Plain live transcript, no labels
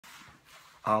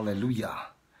Hallelujah.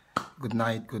 Good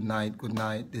night, good night, good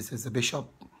night. This is the Bishop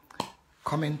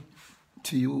coming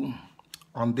to you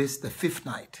on this, the 5th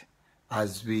night,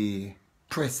 as we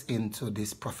press into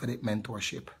this prophetic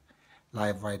mentorship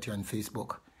live right here on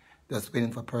Facebook. Just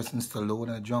waiting for persons to load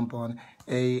and jump on.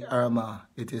 Hey, Irma,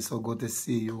 it is so good to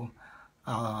see you.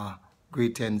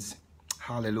 Greetings.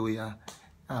 Hallelujah.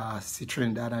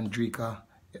 Trinidad and Drika,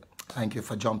 thank you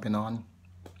for jumping on.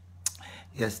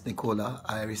 Yes, Nicola,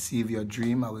 I receive your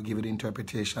dream. I will give it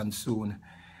interpretation soon.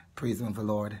 Praise the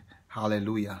Lord.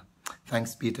 Hallelujah.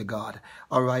 Thanks be to God.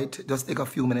 All right, just take a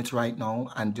few minutes right now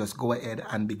and just go ahead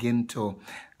and begin to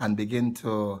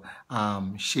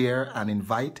share and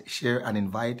invite,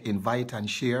 invite and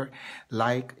share,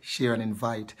 like, share and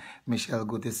invite. Michelle,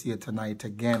 good to see you tonight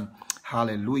again.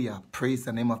 Hallelujah. Praise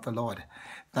the name of the Lord.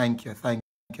 Thank you, thank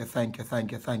you, thank you,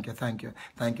 thank you, thank you, thank you.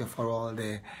 Thank you for all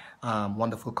the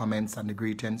wonderful comments and the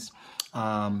greetings.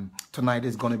 Tonight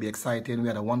is going to be exciting. We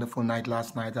had a wonderful night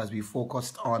last night as we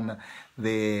focused on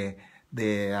the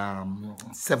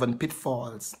 7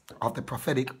 pitfalls of the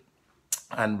prophetic,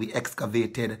 and we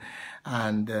excavated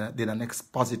and did an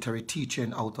expository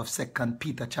teaching out of 2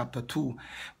 Peter chapter 2.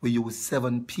 We used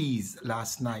 7 P's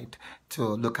last night to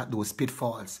look at those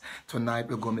pitfalls. Tonight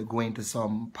we're going to go into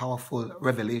some powerful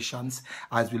revelations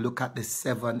as we look at the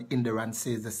 7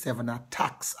 hindrances, the 7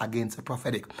 attacks against the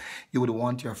prophetic. You would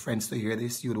want your friends to hear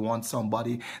this. You would want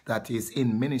somebody that is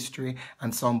in ministry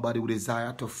and somebody who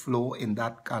desire to flow in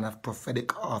that kind of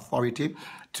prophetic authority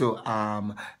to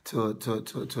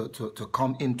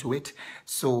come into it.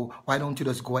 So why don't you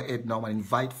just go ahead now and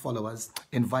invite followers,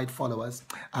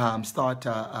 start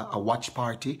a watch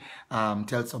party,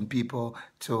 tell some people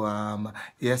to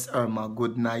yes, Irma,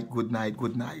 good night, good night,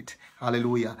 good night.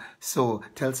 Hallelujah. So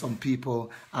tell some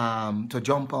people to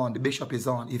jump on. The Bishop is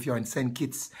on. If you're in St.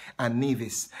 Kitts and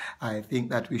Nevis, I think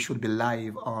that we should be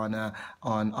live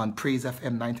on Praise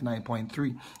FM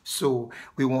 99.3. So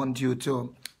we want you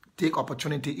to take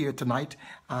opportunity here tonight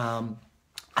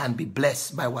and be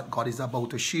blessed by what God is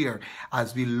about to share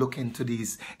as we look into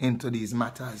these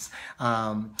matters.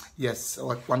 Yes,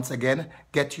 once again,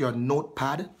 get your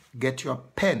notepad, get your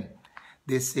pen.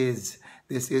 This is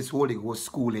Holy Ghost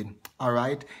schooling. All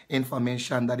right,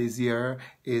 information that is here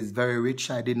is very rich.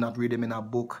 I did not read them in a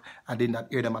book. I did not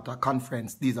hear them at a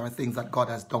conference. These are things that God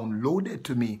has downloaded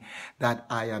to me that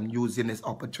I am using this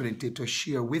opportunity to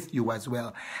share with you as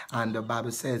well. And the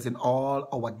Bible says in all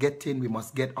our getting, we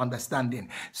must get understanding.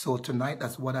 So tonight,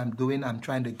 that's what I'm doing. I'm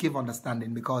trying to give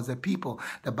understanding, because the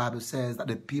Bible says that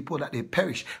the people that they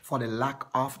perish for the lack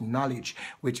of knowledge,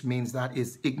 which means that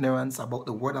is ignorance about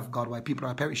the word of God, why people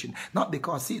are perishing. Not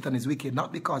because Satan is wicked,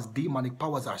 not because demonic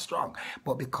powers are strong,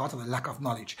 but because of the lack of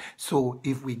knowledge. So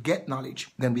if we get knowledge,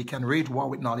 then we can wage war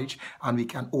with knowledge and we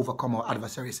can overcome our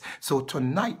adversaries. So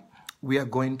tonight we are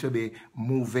going to be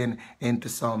moving into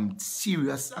some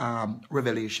serious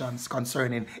revelations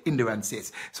concerning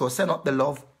hindrances. So send up the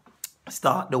love.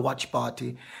 Start the watch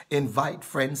party, invite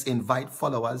friends, invite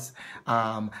followers.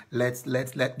 Let's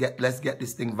get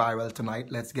this thing viral tonight.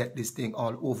 Let's get this thing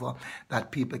all over,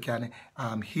 that people can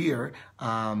hear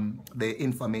the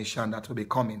information that will be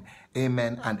coming.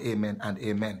 Amen and amen and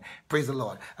amen. Praise the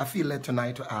Lord. I feel led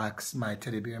tonight to ask my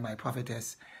teddy bear, my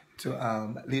prophetess, to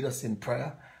lead us in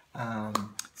prayer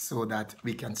so that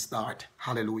we can start.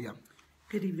 Hallelujah.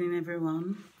 Good evening,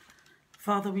 everyone.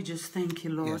 Father, we just thank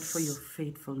you, Lord, for your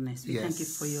faithfulness. We thank you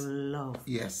for your love,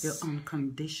 your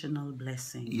unconditional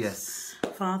blessings. Yes.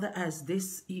 Father, as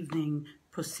this evening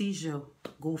procedure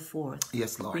go forth,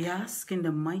 yes, Lord, we ask in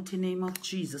the mighty name of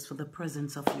Jesus for the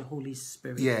presence of your Holy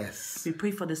Spirit. Yes. We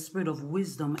pray for the spirit of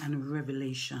wisdom and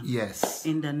revelation. Yes.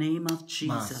 In the name of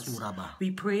Jesus.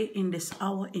 We pray in this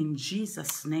hour in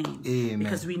Jesus' name. Amen.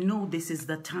 Because we know this is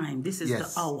the time. This is the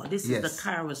hour. This is the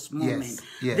Kairos moment.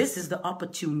 Yes. This is the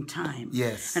opportune time.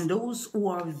 Yes. And those who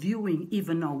are viewing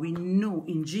even now, we know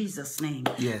in Jesus' name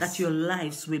that your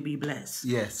lives will be blessed.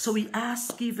 Yes. So we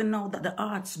ask even now that the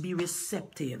hearts be receptive.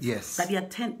 Yes. That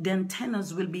the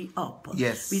antennas will be up.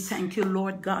 Yes. We thank you,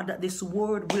 Lord God, that this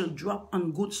word will drop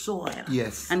on good soil.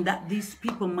 Yes. And that these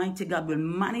people, mighty God, will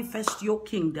manifest your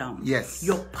kingdom. Yes.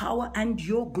 Your power and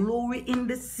your glory in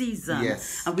this season.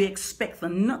 Yes. And we expect for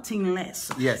nothing less.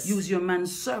 Yes. Use your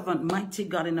manservant, mighty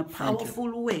God, in a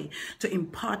powerful way to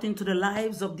impart into the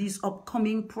lives of these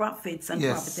upcoming prophets and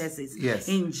prophetesses. Yes.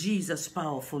 In Jesus'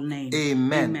 powerful name.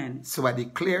 Amen. Amen. So I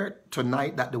declare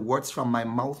tonight that the words from my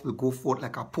mouth will go forth forth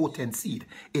like a potent seed.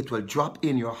 It will drop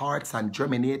in your hearts and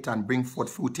germinate and bring forth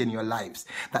fruit in your lives.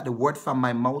 That the word from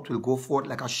my mouth will go forth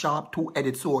like a sharp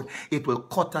two-edged sword. It will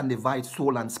cut and divide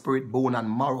soul and spirit, bone and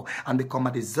marrow, and become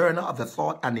a discerner of the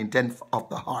thought and intent of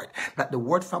the heart. That the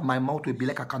word from my mouth will be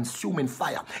like a consuming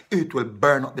fire. It will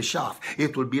burn up the shaft.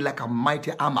 It will be like a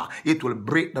mighty hammer. It will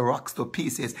break the rocks to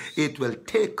pieces. It will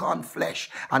take on flesh,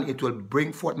 and it will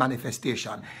bring forth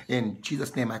manifestation. In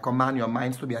Jesus' name, I command your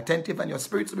minds to be attentive and your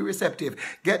spirits to be receptive.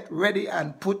 Get ready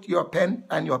and put your pen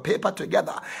and your paper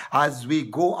together as we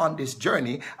go on this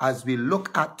journey, as we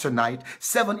look at tonight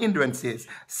 7 hindrances,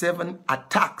 7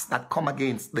 attacks that come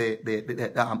against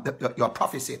your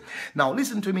prophecy. Now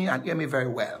listen to me and hear me very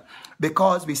well,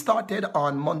 because we started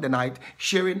on Monday night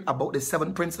sharing about the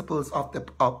 7 principles of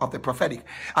the prophetic,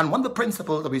 and one of the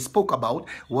principles that we spoke about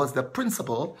was the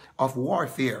principle of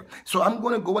warfare. So I'm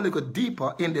going to go a little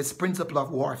deeper in this principle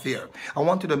of warfare. I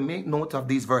want you to make note of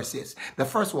these verses. The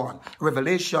first one,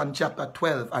 Revelation chapter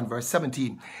 12 and verse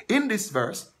 17. In this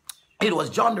verse, it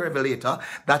was John the Revelator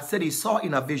that said he saw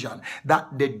in a vision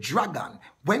that the dragon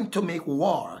went to make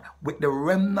war with the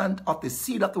remnant of the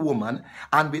seed of the woman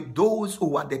and with those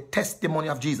who had the testimony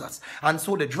of Jesus. And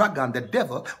so the dragon, the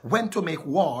devil, went to make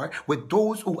war with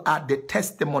those who had the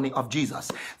testimony of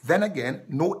Jesus. Then again,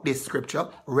 note this scripture,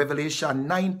 Revelation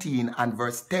 19 and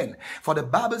verse 10. For the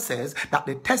Bible says that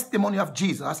the testimony of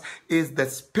Jesus is the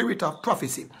spirit of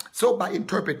prophecy. So by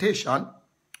interpretation,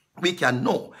 we can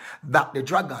know that the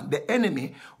dragon, the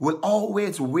enemy, will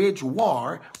always wage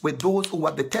war with those who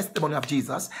have the testimony of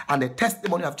Jesus, and the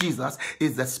testimony of Jesus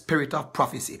is the spirit of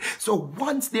prophecy. So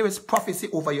once there is prophecy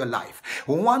over your life,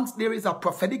 once there is a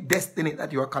prophetic destiny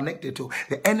that you are connected to,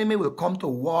 the enemy will come to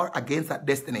war against that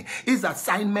destiny. His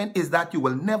assignment is that you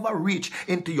will never reach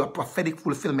into your prophetic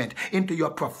fulfillment, into your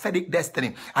prophetic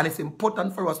destiny. And it's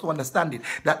important for us to understand it,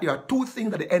 that there are 2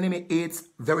 things that the enemy hates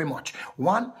very much.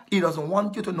 One, he doesn't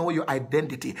want you to know your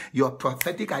identity, your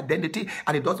prophetic identity,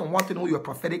 and he doesn't want to know your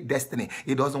prophetic destiny.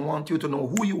 He doesn't want you to know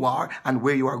who you are and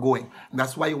where you are going.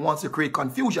 That's why he wants to create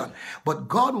confusion. But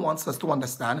God wants us to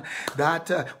understand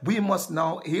that we must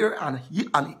now hear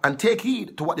and take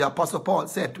heed to what the Apostle Paul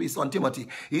said to his son Timothy.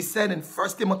 He said in 1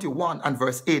 Timothy 1 and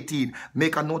verse 18,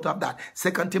 make a note of that.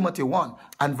 2 Timothy 1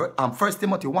 and 1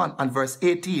 Timothy 1 and verse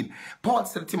 18. Paul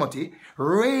said to Timothy,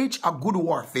 rage a good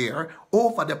warfare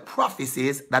over the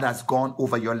prophecies that has gone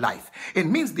over your life. It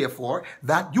means, therefore,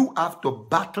 that you have to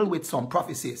battle with some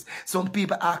prophecies. Some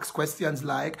people ask questions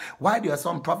like, why there are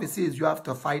some prophecies you have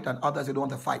to fight and others you don't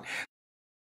want to fight?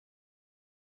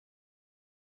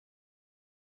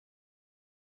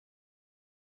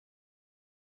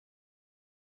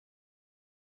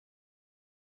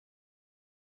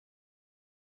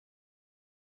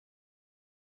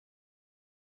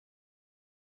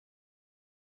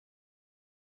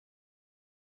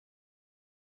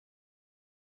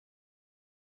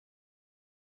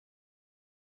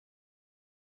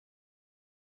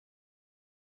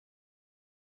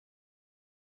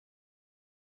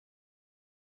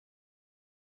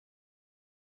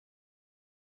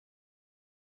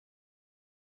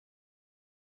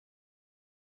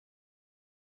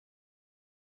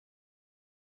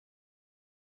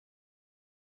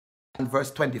 And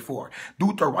verse 24.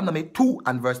 Deuteronomy 2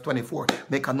 and verse 24.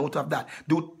 Make a note of that.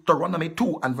 Deuteronomy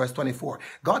 2 and verse 24.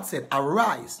 God said,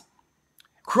 arise,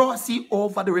 cross ye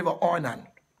over the river Arnon,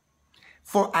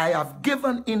 for I have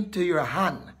given into your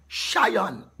hand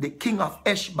Shion, the king of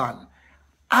Heshbon,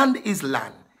 and his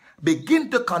land.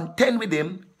 Begin to contend with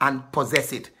him and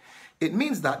possess it. It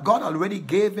means that God already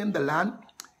gave him the land,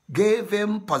 gave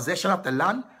him possession of the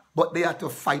land, but they had to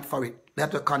fight for it. They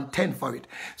had to contend for it.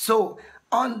 So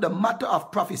on the matter of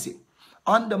prophecy,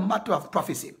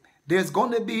 there's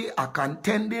going to be a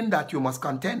contending that you must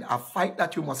contend, a fight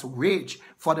that you must wage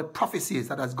for the prophecies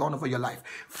that has gone over your life,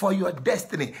 for your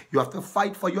destiny. You have to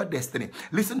fight for your destiny.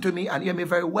 Listen to me and hear me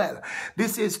very well.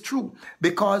 This is true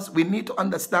because we need to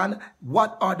understand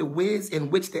what are the ways in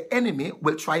which the enemy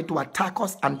will try to attack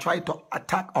us and try to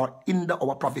attack or hinder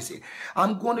our prophecy.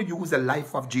 I'm going to use the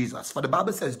life of Jesus. For the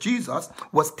Bible says Jesus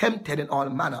was tempted in all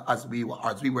manner as we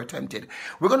were tempted.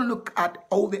 We're going to look at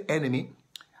how the enemy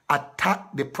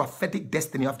attack the prophetic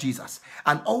destiny of Jesus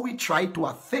and how we try to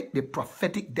affect the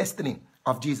prophetic destiny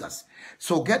of Jesus.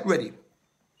 So get ready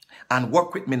and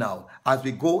work with me now as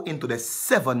we go into the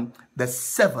seven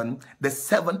hindrances,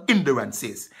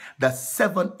 the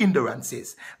 7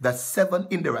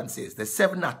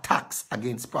 attacks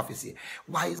against prophecy.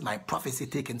 Why is my prophecy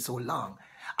taking so long?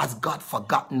 Has God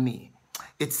forgotten me?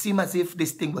 It seems as if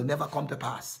this thing will never come to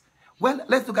pass. Well,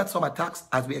 let's look at some attacks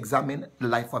as we examine the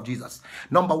life of Jesus.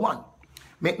 Number 1,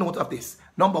 make note of this.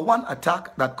 Number one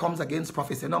attack that comes against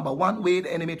prophecy, number one way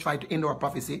the enemy tries to hinder a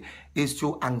prophecy is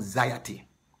through anxiety.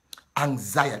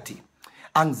 Anxiety.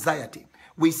 Anxiety.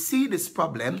 We see this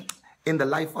problem in the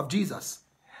life of Jesus.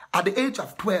 At the age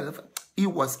of 12, he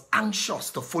was anxious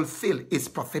to fulfill his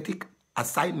prophetic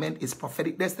assignment, his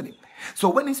prophetic destiny. So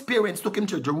when his parents took him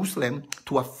to Jerusalem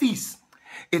to a feast,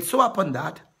 it so happened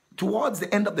that towards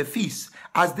the end of the feast,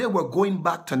 as they were going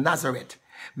back to Nazareth,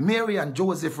 Mary and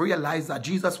Joseph realized that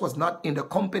Jesus was not in the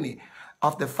company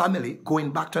of the family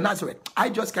going back to Nazareth. I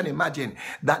just can imagine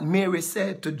that Mary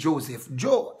said to Joseph,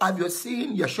 Joe, have you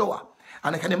seen Yeshua?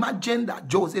 And I can imagine that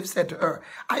Joseph said to her,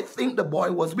 I think the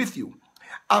boy was with you.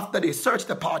 After they searched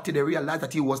the party, they realized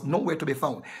that he was nowhere to be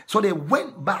found. So they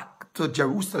went back to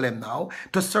Jerusalem now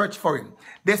to search for him.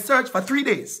 They searched for 3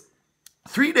 days.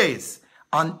 3 days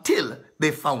until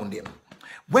they found him.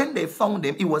 When they found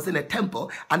him, he was in a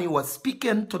temple and he was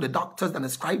speaking to the doctors and the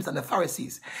scribes and the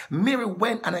Pharisees. Mary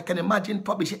went, and I can imagine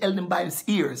probably she held him by his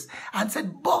ears and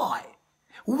said, boy,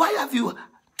 why have you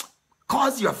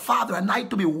caused your father and I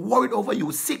to be worried over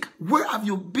you sick? Where have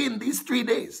you been these 3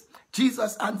 days?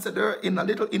 Jesus answered her in a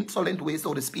little insolent way,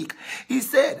 so to speak. He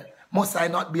said, must I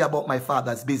not be about my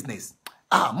father's business?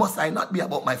 Must I not be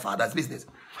about my father's business?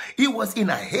 He was in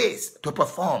a haste to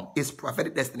perform his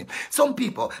prophetic destiny. Some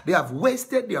people, they have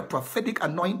wasted their prophetic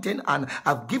anointing and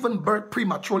have given birth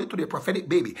prematurely to their prophetic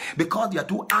baby because they are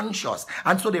too anxious.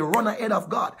 And so they run ahead of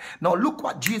God. Now look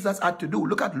what Jesus had to do.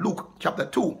 Look at Luke chapter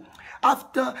 2.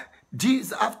 After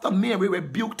Mary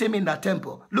rebuked him in the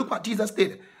temple, look what Jesus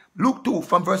did. Luke 2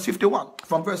 from verse 51.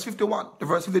 From verse 51 to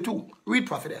verse 52. Read,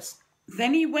 prophetess.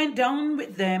 Then he went down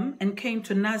with them and came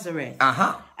to Nazareth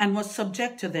and was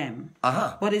subject to them.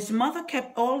 But his mother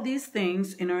kept all these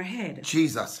things in her head.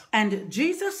 Jesus. And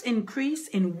Jesus increased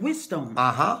in wisdom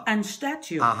and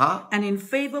stature and in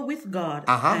favor with God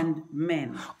and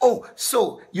men. Oh,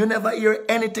 so you never hear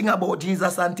anything about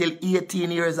Jesus until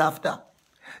 18 years after.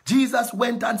 Jesus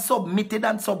went and submitted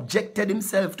and subjected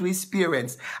himself to his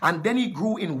parents. And then he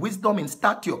grew in wisdom, in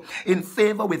stature, in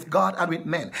favor with God and with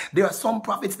men. There are some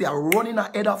prophets, they are running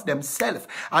ahead of themselves.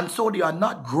 And so they are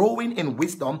not growing in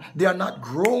wisdom. They are not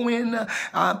growing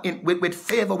with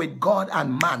favor with God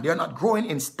and man. They are not growing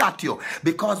in stature.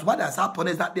 Because what has happened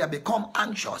is that they have become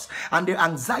anxious. And their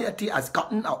anxiety has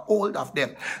gotten a hold of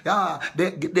them.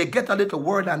 They get a little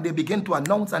word and they begin to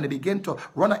announce and they begin to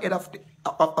run ahead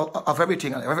of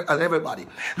everything and everybody.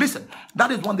 Listen,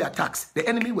 that is one of the attacks. The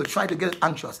enemy will try to get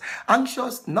anxious.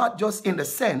 Anxious not just in the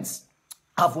sense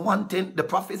of wanting the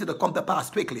prophecy to come to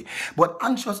pass quickly, but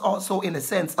anxious also in the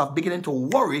sense of beginning to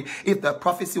worry if the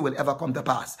prophecy will ever come to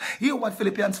pass. Hear what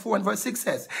Philippians 4 and verse 6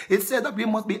 says. It says that we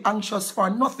must be anxious for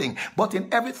nothing, but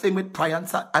in everything with prayer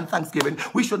and thanksgiving,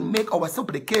 we should make our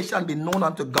supplication be known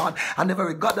unto God, and the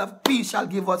very God of peace shall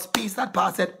give us peace that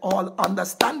passeth all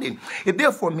understanding. It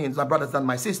therefore means, my brothers and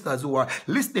my sisters who are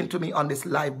listening to me on this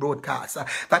live broadcast,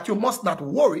 that you must not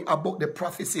worry about the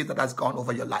prophecy that has gone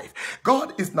over your life.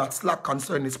 God is not slack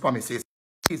concerning his promises.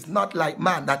 He is not like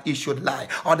man that he should lie,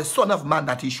 or the son of man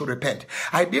that he should repent.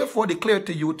 I therefore declare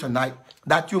to you tonight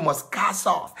that you must cast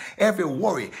off every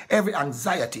worry, every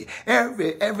anxiety,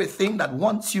 everything that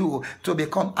wants you to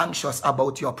become anxious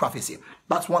about your prophecy.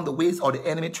 That's one of the ways or the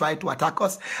enemy tried to attack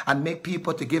us and make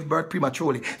people to give birth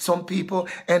prematurely. Some people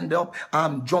end up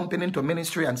jumping into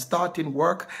ministry and starting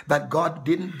work that God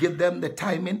didn't give them the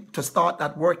timing to start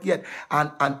that work yet,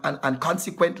 and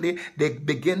consequently they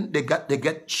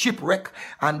get shipwrecked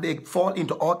and they fall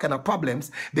into all kind of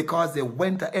problems because they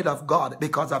went ahead of God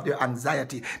because of their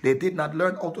anxiety. They did not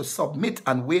learn how to submit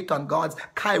and wait on God's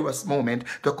kairos moment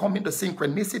to come into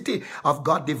synchronicity of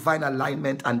God's divine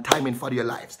alignment and timing for their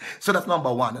lives. So that's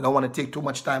number one. I don't want to take too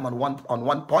much time on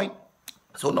one point.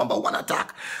 So number one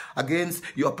attack against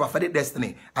your prophetic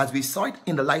destiny, as we saw it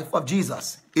in the life of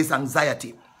Jesus, is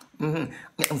anxiety.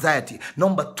 Anxiety.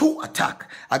 Number two attack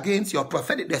against your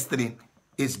prophetic destiny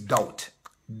is doubt.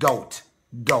 Doubt.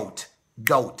 Doubt.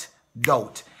 Doubt.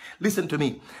 Doubt. Listen to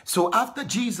me. So after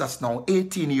Jesus now,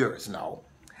 18 years now,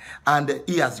 and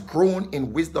he has grown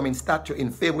in wisdom, in stature, in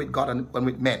favor with God and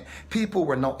with men, people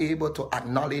were now able to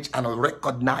acknowledge and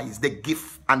recognize the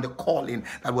gift and the calling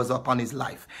that was upon his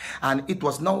life. And it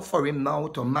was now for him now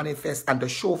to manifest and to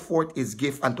show forth his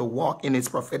gift and to walk in his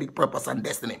prophetic purpose and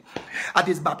destiny. At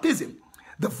his baptism,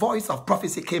 the voice of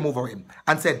prophecy came over him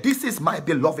and said, "This is my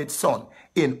beloved son,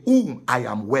 in whom I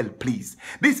am well pleased."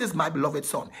 This is my beloved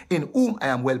son, in whom I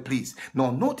am well pleased. Now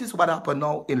notice what happened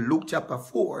now in Luke chapter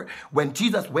 4, when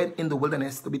Jesus went in the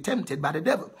wilderness to be tempted by the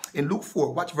devil. In Luke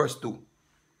 4, watch verse 2.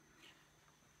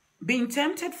 being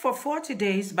tempted for 40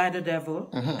 days by the devil,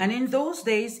 and in those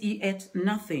days he ate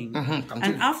nothing.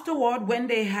 And afterward, when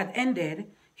they had ended,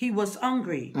 he was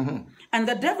hungry. And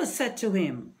the devil said to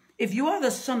him, if you are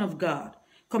the Son of God,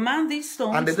 command these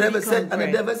stones and the to devil become said, bread.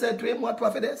 And the devil said to him, what,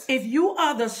 prophetess? If you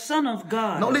are the Son of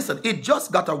God. Now listen, it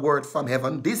just got a word from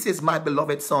heaven. This is my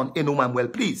beloved Son in whom I'm well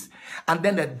pleased. And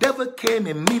then the devil came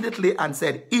immediately and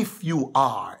said, if you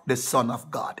are the Son of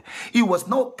God. He was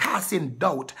not casting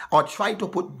doubt or trying to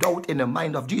put doubt in the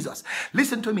mind of Jesus.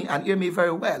 Listen to me and hear me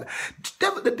very well.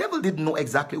 The devil didn't know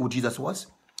exactly who Jesus was.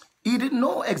 He didn't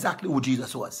know exactly who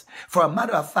Jesus was. For a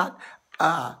matter of fact,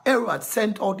 Herod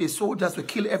sent out his soldiers to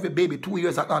kill every baby 2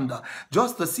 years and under,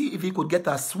 just to see if he could get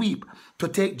a sweep to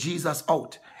take Jesus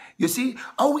out. You see,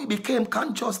 how he became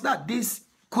conscious that this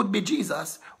could be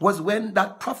Jesus was when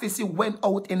that prophecy went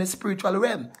out in the spiritual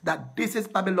realm, that this is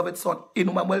my beloved Son in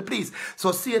whom I'm well pleased.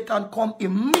 So Satan come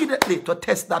immediately to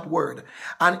test that word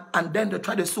and then to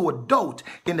try to sow doubt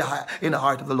in the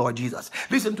heart of the Lord Jesus.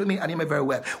 Listen to me and hear me very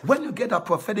well. When you get a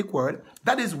prophetic word,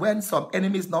 that is when some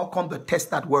enemies now come to test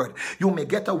that word. You may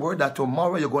get a word that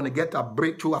tomorrow you're going to get a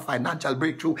breakthrough, a financial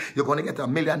breakthrough. You're going to get $1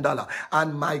 million.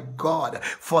 And my God,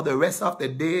 for the rest of the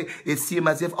day, it seems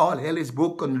as if all hell is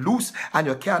broken loose and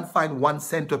you can't find 1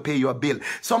 cent to pay your bill.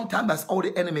 Sometimes that's how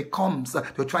the enemy comes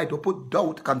to try to put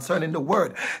doubt concerning the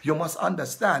word. You must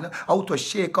understand how to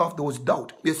shake off those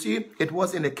doubts. You see, it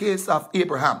was in the case of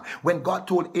Abraham. When God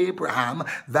told Abraham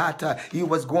that he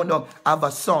was going to have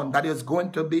a son that is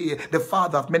going to be the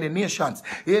father of many nations,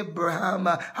 Abraham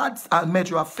had a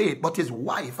measure of faith, but his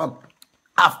wife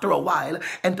after a while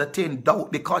entertained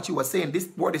doubt because she was saying this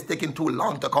word is taking too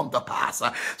long to come to pass.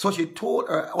 So she told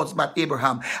her husband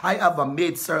Abraham, I have a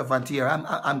maid servant here.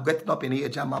 I'm getting up in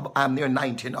age. I'm near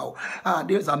 90 now.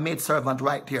 There's a maid servant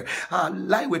right here.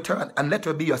 Lie with her and let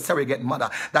her be your surrogate mother,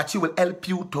 that she will help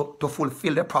you to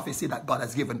fulfill the prophecy that God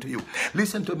has given to you.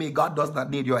 Listen to me. God does not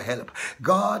need your help.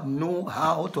 God knew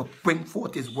how to bring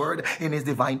forth his word in his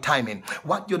divine timing.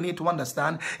 What you need to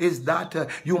understand is that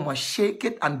you must shake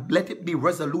it and let it be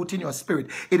resolute in your spirit.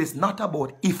 It is not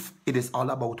about if, it is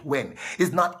all about when.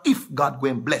 It's not if God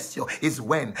going to bless you, it's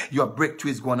when your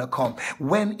breakthrough is going to come.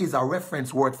 When is a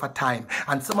reference word for time.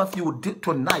 And some of you did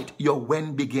tonight, your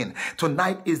when begin.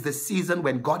 Tonight is the season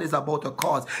when God is about to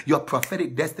cause your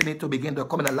prophetic destiny to begin to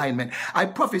come in alignment. I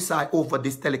prophesy over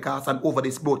this telecast and over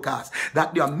this broadcast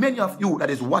that there are many of you that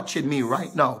is watching me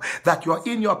right now, that you're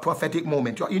in your prophetic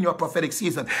moment, you're in your prophetic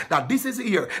season, that this is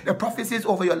here. The prophecies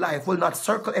over your life will not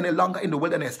circle any longer in the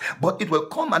wilderness, but it will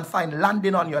come and find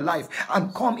landing on your life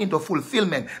and come into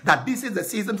fulfillment, that this is the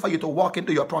season for you to walk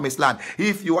into your promised land.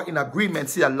 If you are in agreement,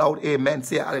 say a loud amen,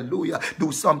 say hallelujah,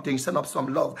 do something, send up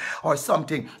some love or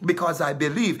something, because I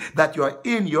believe that you are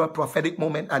in your prophetic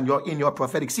moment and you're in your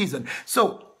prophetic season.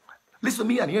 So listen to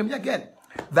me and hear me again,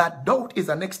 that doubt is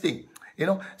the next thing. You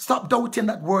know, stop doubting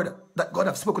that word that God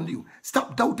has spoken to you.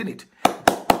 Stop doubting it.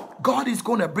 God is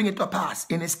going to bring it to pass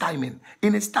in his timing,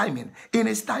 in his timing, in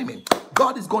his timing.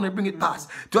 God is going to bring it past.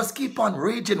 Just keep on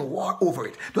raging war over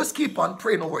it. Just keep on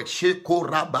praying over it.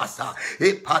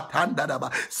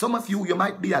 Some of you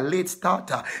might be a late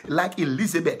starter like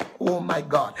Elizabeth. Oh my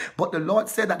God. But the Lord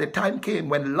said that the time came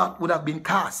when Lot would have been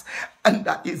cast. And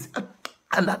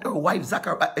that her wife,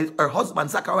 her husband,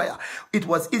 Zachariah, it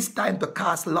was his time to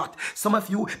cast lot. Some of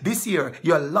you, this year,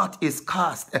 your lot is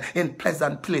cast in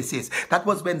pleasant places. That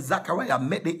was when Zachariah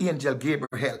met the angel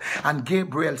Gabriel. And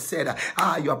Gabriel said,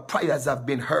 your prayers have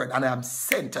been heard and I am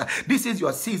sent. This is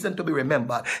your season to be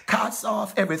remembered. Cast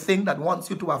off everything that wants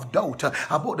you to have doubt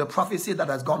about the prophecy that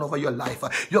has gone over your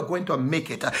life. You're going to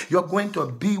make it. You're going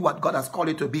to be what God has called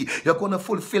you to be. You're going to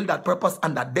fulfill that purpose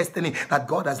and that destiny that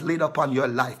God has laid upon your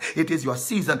life. It is your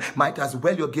season. Might as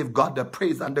well you give God the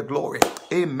praise and the glory.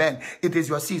 Amen. It is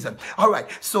your season. All right.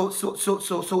 So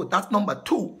that's number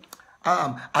 2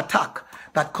 attack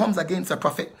that comes against a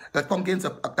prophet, that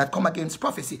come against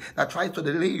prophecy, that tries to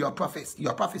delay your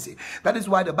prophecy. That is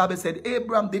why the Bible said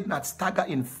Abraham did not stagger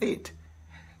in faith.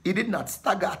 He did not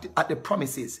stagger at the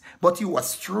promises, but he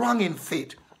was strong in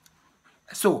faith.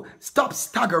 So stop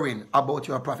staggering about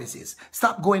your prophecies.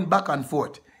 Stop going back and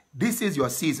forth. This is your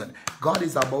season. God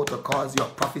is about to cause your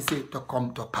prophecy to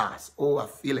come to pass. Oh, I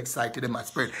feel excited in my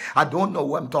spirit. I don't know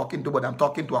who I'm talking to, but I'm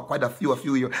talking to quite a few of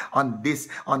you here on this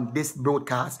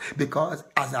broadcast, because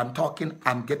as I'm talking,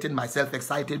 I'm getting myself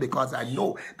excited because I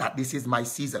know that this is my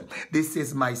season. This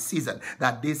is my season.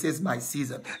 That this is my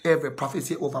season. Every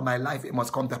prophecy over my life, it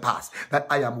must come to pass. That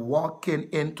I am walking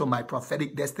into my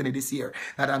prophetic destiny this year.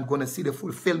 That I'm going to see the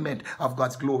fulfillment of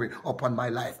God's glory upon my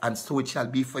life. And so it shall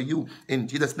be for you in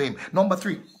Jesus' name. Number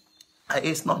 3, I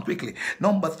hasten on quickly.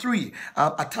 Number 3,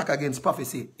 attack against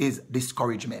prophecy is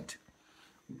discouragement.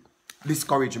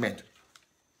 Discouragement.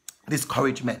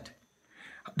 Discouragement.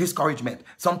 Discouragement.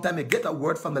 Sometimes you get a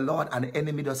word from the Lord and the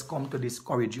enemy just come to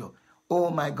discourage you. Oh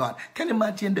my God. Can you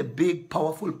imagine the big,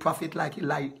 powerful prophet like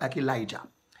Elijah?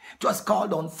 Just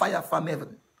called on fire from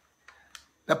heaven.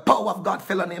 The power of God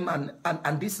fell on him,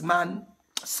 and this man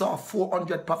saw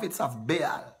 400 prophets of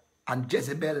Baal and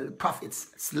Jezebel prophets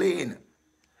slain.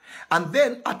 And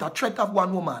then at a threat of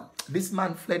one woman, this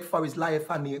man fled for his life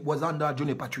and he was under a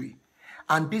juniper tree.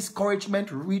 And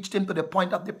discouragement reached him to the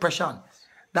point of depression.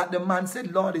 That the man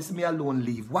said, Lord, it's me alone,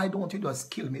 leave. Why don't you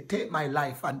just kill me? Take my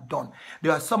life and done.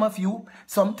 There are some of you,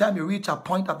 sometimes you reach a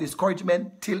point of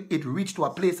discouragement till it reached to a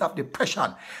place of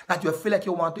depression. That you feel like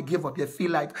you want to give up. You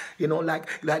feel like, you know,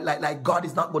 like God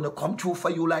is not going to come true for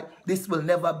you. Like this will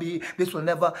never be, this will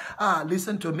never,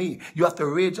 listen to me. You have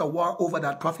to wage a war over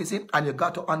that prophecy, and you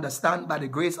got to understand by the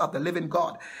grace of the living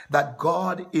God that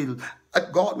God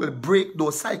will break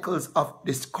those cycles of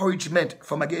discouragement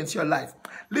from against your life.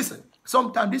 Listen.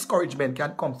 Sometimes discouragement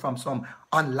can come from some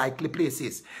unlikely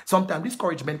places. Sometimes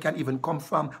discouragement can even come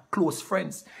from close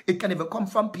friends. It can even come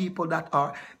from people that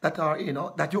are you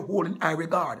know, that you hold in high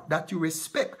regard, that you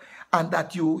respect, and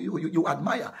that you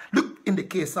admire. Look in the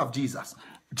case of Jesus.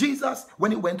 Jesus,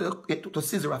 when he went to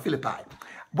Caesarea Philippi,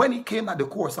 when he came at the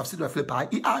course of Caesarea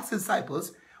Philippi, he asked his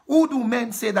disciples, "Who do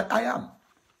men say that I am?"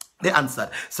 They answered,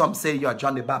 some say you're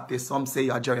John the Baptist, some say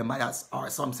you're Jeremiah,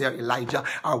 or some say you're Elijah,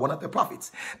 or one of the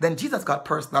prophets. Then Jesus got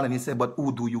personal and he said, but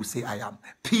who do you say I am?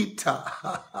 Peter.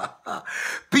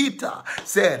 Peter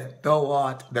said, thou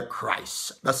art the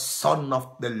Christ, the Son of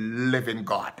the living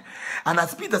God. And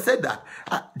as Peter said that,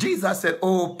 Jesus said,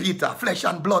 oh Peter, flesh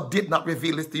and blood did not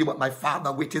reveal this to you, but my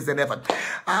Father which is in heaven.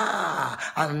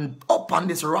 And upon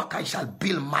this rock I shall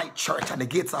build my church, and the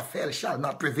gates of hell shall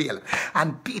not prevail.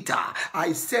 And Peter,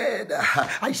 I said,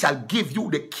 I shall give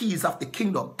you the keys of the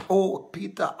kingdom. Oh,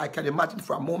 Peter, I can imagine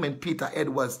for a moment Peter's head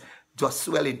was just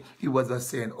swelling. He was just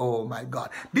saying, oh my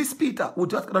God. This Peter who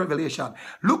just got a revelation.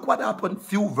 Look what happened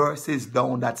few verses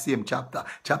down that same chapter,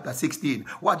 chapter 16.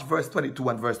 Watch verse 22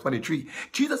 and verse 23.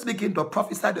 Jesus began to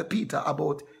prophesy to Peter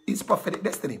about his prophetic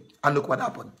destiny. And look what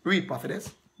happened. Read,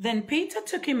 prophetess. Then Peter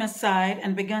took him aside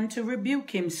and began to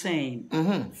rebuke him,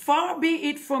 saying, Far be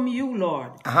it from you,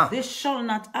 Lord. This shall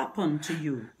not happen to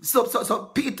you. So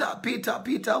Peter,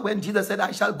 when Jesus said,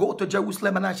 I shall go to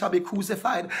Jerusalem and I shall be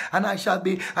crucified and I shall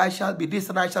be this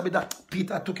and I shall be that.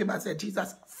 Peter took him and said,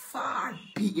 Jesus, far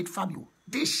be it from you.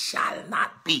 This shall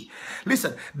not be.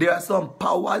 Listen, there are some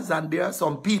powers and there are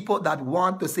some people that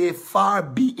want to say, far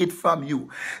be it from you,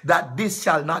 that this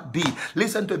shall not be.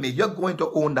 Listen to me. You're going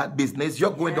to own that business.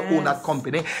 You're going to own that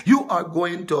company. You're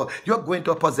going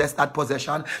to possess that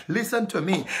possession. Listen to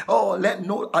me. Oh, let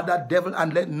no other devil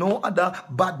and let no other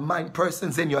bad mind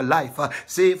persons in your life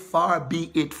say, far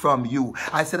be it from you.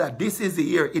 I said that this is the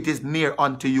year it is near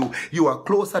unto you. You are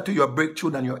closer to your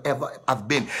breakthrough than you ever have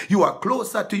been. You are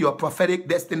closer to your prophetic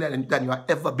destiny than you have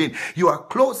ever been. You are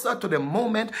closer to the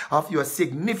moment of your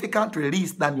significant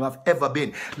release than you have ever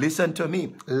been. Listen to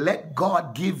me. Let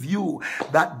God give you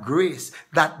that grace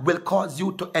that will cause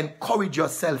you to encourage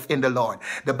yourself in the Lord.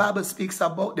 The Bible speaks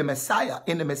about the Messiah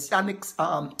in the Messianic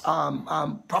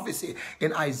prophecy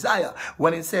in Isaiah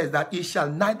when it says that he shall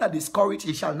neither discourage,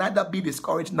 he shall neither be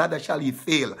discouraged, neither shall he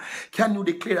fail. Can you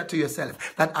declare that to yourself?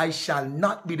 That I shall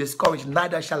not be discouraged,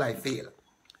 neither shall I fail.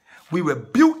 We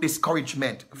rebuke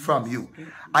discouragement from you.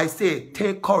 I say,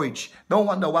 take courage. Don't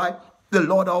wonder why the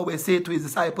Lord always said to his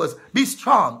disciples, be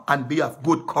strong and be of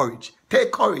good courage.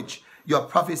 Take courage. Your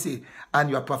prophecy and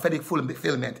your prophetic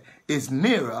fulfillment is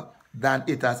nearer than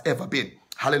it has ever been.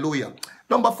 Hallelujah.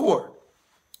 Number four.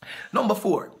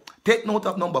 Take note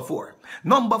of number 4.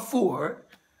 Number 4,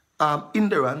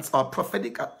 hindrance or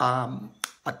prophetic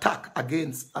attack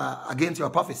against your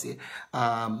prophecy.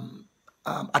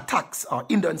 Attacks or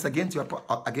hindrance against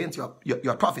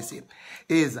your prophecy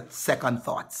is second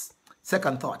thoughts.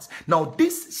 Now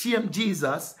this same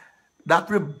Jesus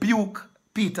that rebuked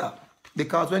Peter,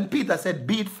 because when Peter said,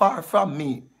 be it far from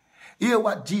me, hear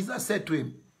what Jesus said to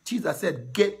him. Jesus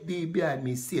said, get thee behind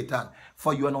me, Satan,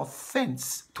 for you are an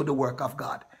offense to the work of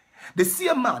God. The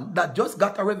same man that just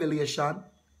got a revelation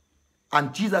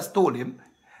and Jesus told him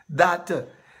that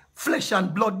flesh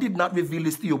and blood did not reveal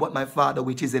this to you, but my Father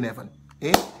which is in heaven.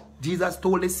 Jesus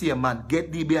told the same man,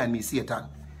 get thee behind me, Satan.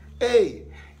 Hey,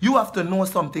 you have to know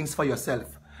some things for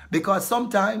yourself. Because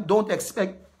sometimes don't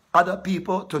expect other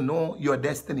people to know your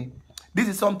destiny. This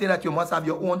is something that you must have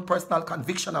your own personal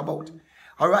conviction about.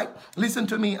 All right? Listen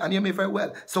to me and hear me very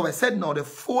well. So I said now the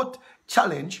fourth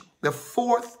challenge, the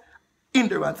fourth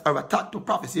hindrance or attack to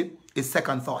prophecy is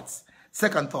second thoughts.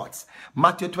 Second thoughts.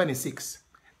 Matthew 26.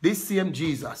 This same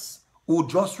Jesus who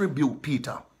just rebuked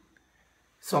Peter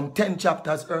some 10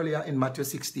 chapters earlier in Matthew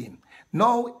 16.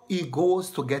 Now he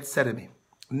goes to Gethsemane.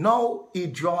 Now he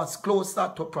draws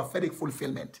closer to prophetic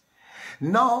fulfillment.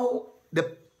 Now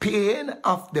the pain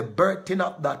of the birthing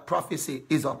of that prophecy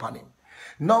is upon him.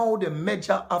 Now the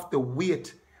measure of the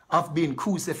weight of being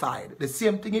crucified. The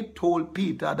same thing he told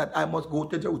Peter, that I must go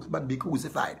to Jerusalem and be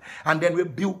crucified. And then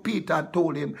rebuked Peter and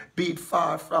told him, be it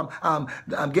far from,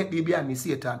 get thee behind me,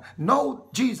 Satan. Now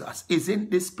Jesus is in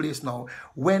this place now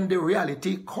when the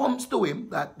reality comes to him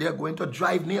that they're going to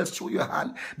drive nails through your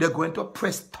hand. They're going to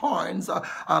press thorns,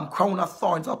 crown of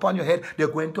thorns upon your head. They're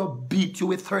going to beat you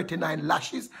with 39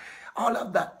 lashes. All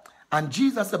of that. And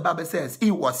Jesus, the Bible says,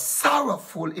 he was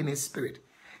sorrowful in his spirit.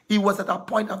 He was at a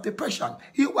point of depression.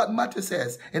 Hear what Matthew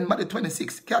says in Matthew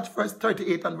 26. Catch verse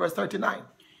 38 and verse 39.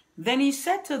 Then he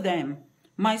said to them,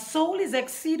 my soul is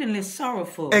exceedingly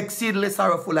sorrowful. Exceedingly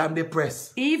sorrowful and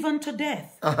depressed. Even to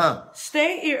death.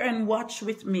 Stay here and watch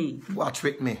with me. Watch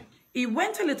with me. He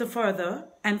went a little further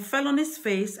and fell on his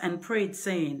face and prayed,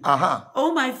 saying,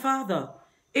 Oh, my Father,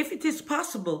 if it is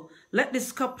possible, let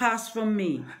this cup pass from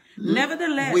me.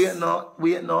 Nevertheless, we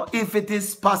are not. If it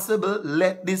is possible,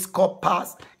 let this cup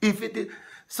pass. If it is,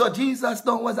 so Jesus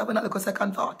now was having a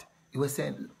second thought. He was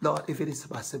saying, Lord, if it is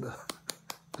possible,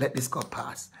 let this cup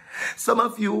pass. Some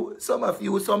of you,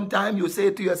 sometimes you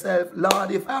say to yourself,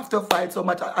 Lord, if I have to fight so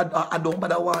much, I don't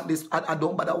bother want this, I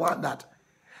don't bother want that.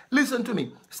 Listen to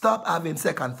me. Stop having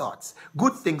second thoughts.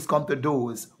 Good things come to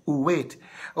those who wait.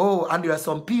 Oh, and there are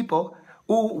some people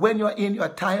who, when you're in your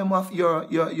time of your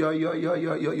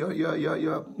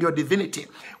divinity,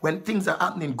 when things are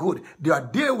happening good, they are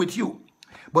there with you.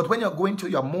 But when you're going to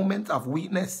your moment of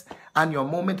weakness and your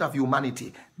moment of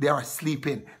humanity, they are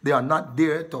sleeping. They are not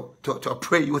there to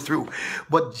pray you through.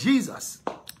 But Jesus,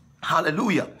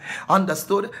 hallelujah,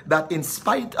 understood that in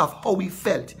spite of how he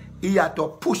felt, he had to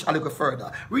push a little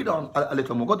further. Read on a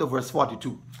little more. Go to verse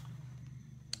 42.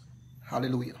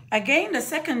 Hallelujah. Again, the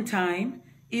second time,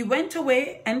 he went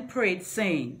away and prayed,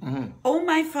 saying, Oh,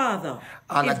 my Father.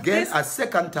 And again, a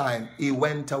second time, he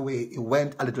went away. He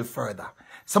went a little further.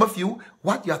 Some of you,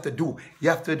 what you have to do, you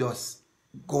have to just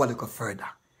go a little further.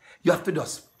 You have to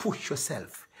just push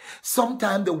yourself.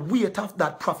 Sometimes the weight of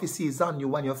that prophecy is on you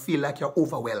when you feel like you're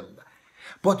overwhelmed.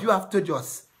 But you have to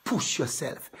just push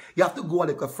yourself. You have to go a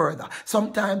little further.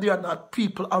 Sometimes there are not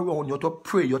people around you to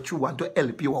pray you through and to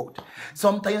help you out.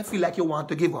 Sometimes you feel like you want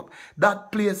to give up.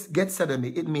 That place,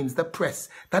 Gethsemane, it means the press.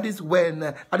 That is when,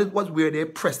 that was where they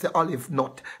press the olive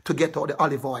nut to get out the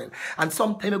olive oil. And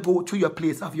sometimes you go to your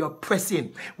place of your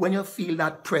pressing when you feel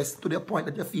that press to the point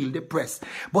that you feel depressed.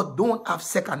 But don't have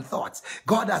second thoughts.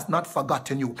 God has not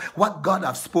forgotten you. What God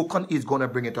has spoken is going to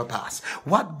bring it to pass.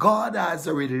 What God has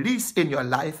released in your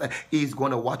life is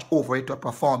going to watch over it to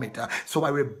perform it. So I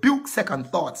rebuke second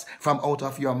thoughts from out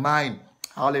of your mind.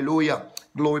 Hallelujah.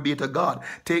 Glory be to God.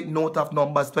 Take note of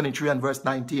Numbers 23 and verse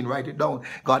 19. Write it down.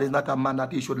 God is not a man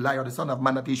that he should lie, or the son of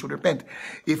man that he should repent.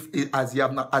 If as he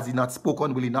not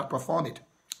spoken, will he not perform it?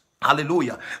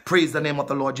 Hallelujah. Praise the name of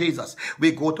the Lord Jesus.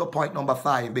 We go to point number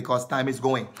 5 because time is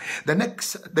going. The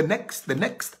next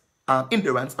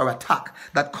hindrance or attack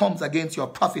that comes against your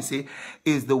prophecy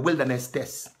is the wilderness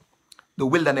test. The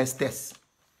wilderness test.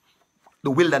 The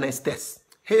wilderness test.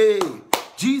 Hey,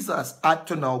 Jesus had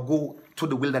to now go to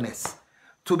the wilderness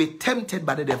to be tempted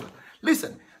by the devil.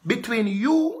 Listen, between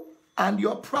you and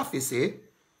your prophecy,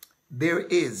 there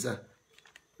is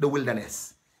the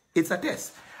wilderness. It's a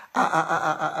test.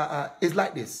 It's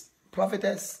like this.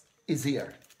 Prophetess is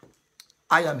here.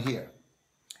 I am here.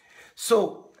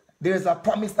 So there's a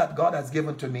promise that God has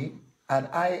given to me, and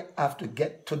I have to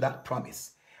get to that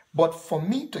promise. But for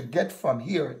me to get from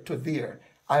here to there,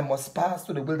 I must pass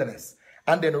through the wilderness.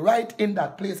 And then right in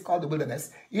that place called the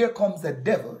wilderness, here comes the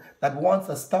devil that wants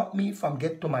to stop me from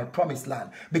getting to my promised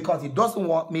land, because he doesn't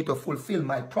want me to fulfill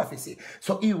my prophecy.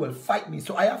 So he will fight me.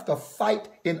 So I have to fight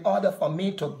in order for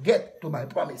me to get to my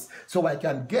promise, so I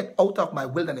can get out of my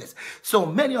wilderness. So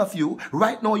many of you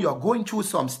right now, you're going through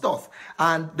some stuff,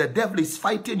 and the devil is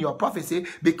fighting your prophecy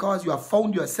because you have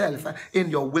found yourself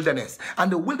in your wilderness.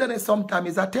 And the wilderness sometimes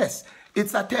is a test.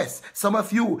 It's a test. Some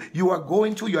of you, you are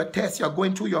going through your test, you're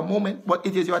going through your moment, but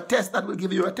it is your test that will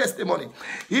give you a testimony.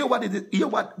 Hear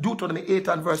what Deuteronomy 8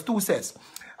 and verse 2 says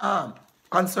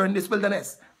concerning this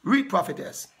wilderness. Read,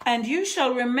 prophetess. And you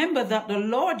shall remember that the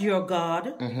Lord your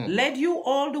God led you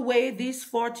all the way these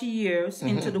 40 years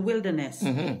into the wilderness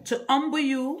to humble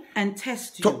you and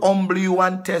test you. To humble you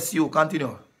and test you.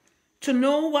 Continue. to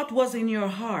know what was in your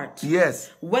heart.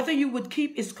 Yes. Whether you would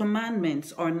keep his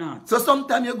commandments or not. So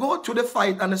sometimes you go through the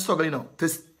fight and the struggle, you know,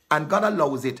 and God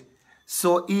allows it.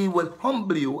 So he will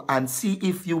humble you and see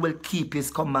if you will keep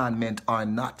his commandment or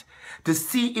not. To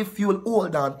see if you will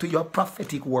hold on to your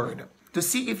prophetic word. To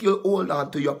see if you'll hold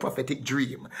on to your prophetic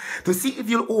dream. To see if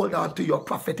you'll hold on to your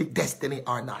prophetic destiny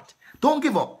or not. Don't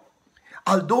give up.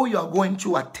 Although you are going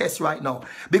through a test right now.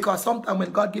 Because sometimes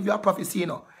when God gives you a prophecy, you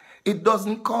know, it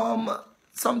doesn't come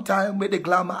sometime with the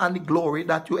glamour and the glory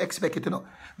that you expect it, you know.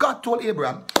 God told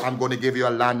Abraham, I'm going to give you a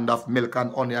land of milk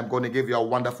and honey. I'm going to give you a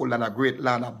wonderful land, a great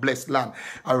land, a blessed land.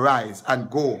 Arise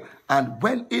and go. And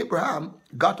when Abraham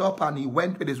got up and he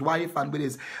went with his wife and with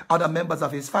his other members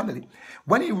of his family,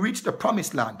 when he reached the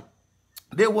promised land,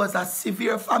 there was a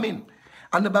severe famine.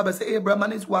 And the Bible says Abraham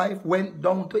and his wife went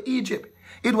down to Egypt.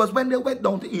 It was when they went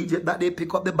down to Egypt that they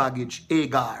picked up the baggage,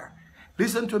 Hagar.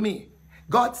 Listen to me.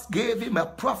 God gave him a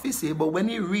prophecy, but when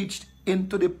he reached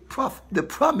into the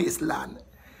promised land,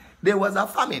 there was a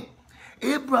famine.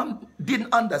 Abraham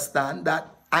didn't understand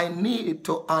that I need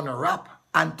to unwrap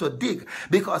and to dig,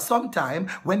 because sometimes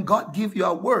when God gives you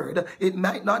a word, it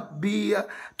might not be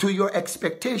to your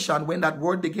expectation when that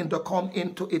word begins to come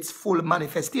into its full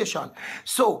manifestation.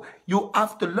 So you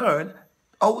have to learn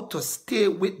how to stay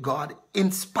with God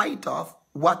in spite of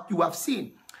what you have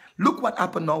seen. Look what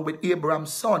happened now with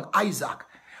Abraham's son Isaac.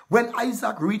 When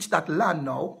Isaac reached that land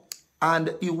now,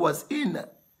 and he was in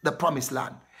the promised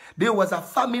land, there was a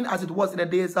famine as it was in the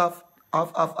days of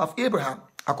Abraham,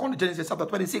 according to Genesis chapter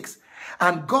 26.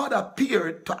 And God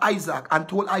appeared to Isaac and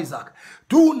told Isaac,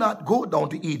 do not go down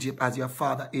to Egypt as your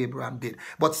father Abraham did,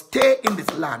 but stay in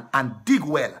this land and dig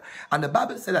well. And the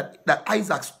Bible said that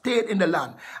Isaac stayed in the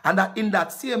land, and that in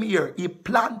that same year he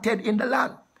planted in the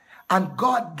land. And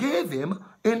God gave him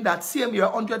in that same year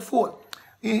 100-fold.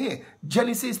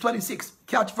 Genesis 26,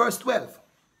 catch verse 12.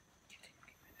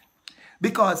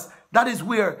 Because that is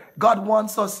where God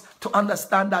wants us to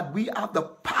understand that we have the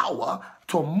power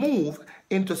to move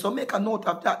into. So make a note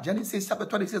of that. Genesis chapter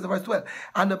 26 verse 12.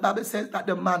 And the Bible says that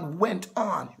the man went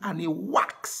on and he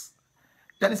waxed.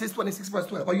 Genesis 26 verse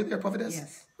 12. Are you there, prophetess?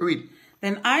 Yes. Read.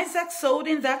 Then Isaac sowed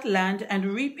in that land and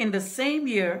reaped in the same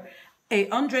year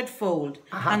 100-fold.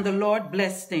 And the Lord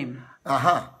blessed him.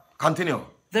 Continue.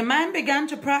 The man began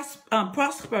to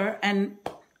prosper and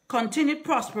continued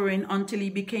prospering until he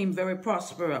became very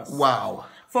prosperous. Wow.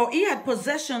 For he had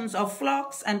possessions of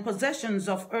flocks and possessions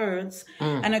of herds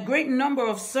and a great number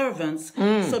of servants.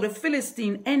 So the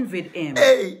Philistine envied him.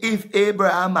 Hey, if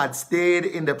Abraham had stayed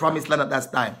in the promised land at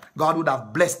that time, God would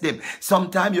have blessed him.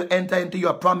 Sometimes you enter into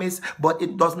your promise, but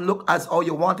it doesn't look as how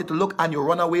you want it to look, and you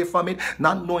run away from it,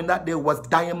 not knowing that there was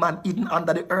diamond hidden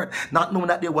under the earth, not knowing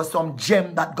that there was some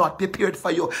gem that God prepared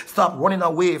for you. Stop running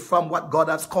away from what God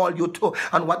has called you to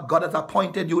and what God has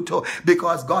appointed you to,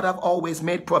 because God have always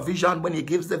made provision when he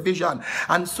gives the vision.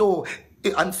 And so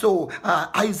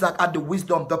Isaac had the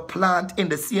wisdom to plant in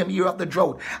the same year of the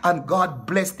drought, and God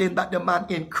blessed him that the man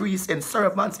increased in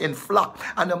servants, in flock,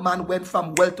 and the man went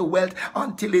from wealth to wealth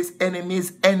until his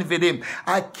enemies envied him.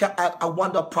 I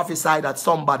want to prophesy that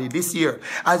somebody this year,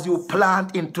 as you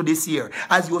plant into this year,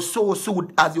 as you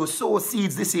sow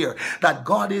seeds this year, that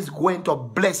God is going to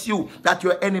bless you, that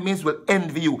your enemies will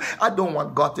envy you. I don't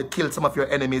want God to kill some of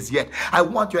your enemies yet. I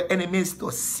want your enemies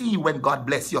to see when God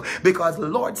bless you, because the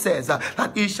Lord says that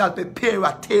he shall prepare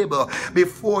a table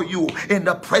before you in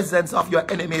the presence of your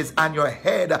enemies, and your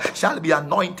head shall be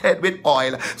anointed with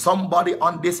oil. Somebody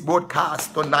on this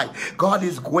broadcast tonight, God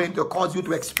is going to cause you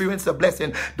to experience a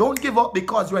blessing. Don't give up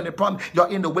because you're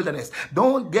in the wilderness.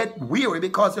 Don't get weary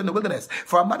because you're in the wilderness.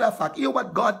 For a matter of fact, hear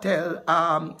what God tell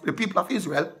the people of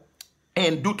Israel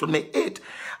in Deuteronomy 8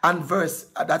 and verse,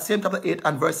 that same chapter 8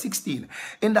 and verse 16.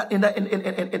 In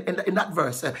that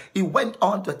verse, he went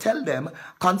on to tell them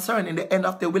concerning the end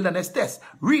of the wilderness test.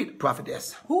 Read,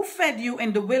 prophetess. Who fed you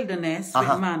in the wilderness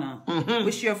with manna,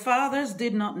 which your fathers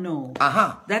did not know,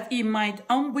 that he might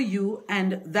humble you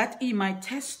and that he might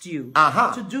test you,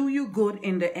 to do you good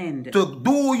in the end. To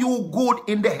do you good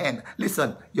in the end.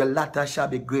 Listen, your latter shall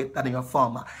be greater than your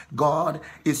former. God,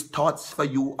 his thoughts for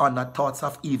you are not thoughts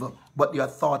of evil, but your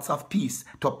thoughts of peace,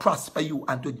 to prosper you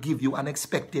and to give you an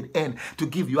expected end, to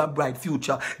give you a bright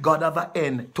future. God have an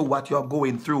end to what you're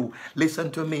going through.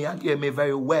 Listen to me and hear me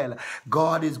very well.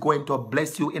 God is going to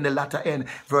bless you in the latter end.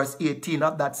 Verse 18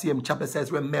 of that same chapter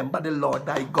says, remember the Lord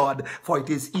thy God, for it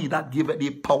is he that giveth thee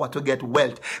power to get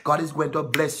wealth. God is going to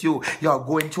bless you. You're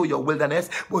going through your wilderness,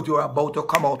 but you're about to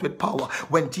come out with power.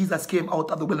 When Jesus came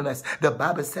out of the wilderness, the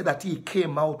Bible said that he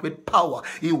came out with power.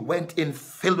 He went in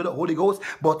filled with the Holy Ghost,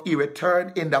 but he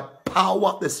returned in the power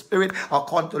of the Spirit,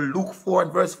 according to Luke 4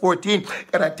 and verse 14.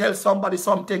 Can I tell somebody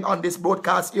something on this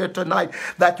broadcast here tonight?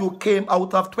 That you came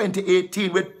out of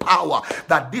 2018 with power.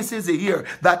 That this is a year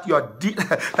that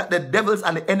that the devils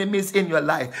and the enemies in your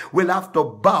life will have to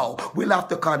bow, will have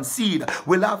to concede,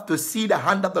 will have to see the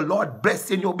hand of the Lord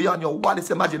blessing you beyond your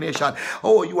wildest imagination.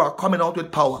 Oh, you are coming out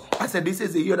with power. I said, this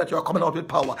is the year that you are coming out with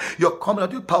power. You're coming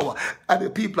out with power. And the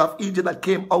people of Egypt that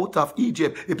came out of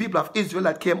Egypt, the people of Israel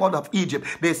that came out of Egypt,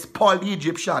 they spoiled the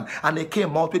Egyptian and they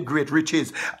came out with great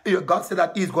riches. God said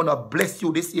that he's going to bless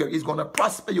you this year. He's going to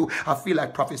prosper you. I feel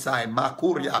like prophesying.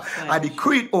 Makuria. I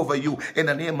decree it over you in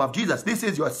the name of Jesus. This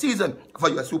is your season for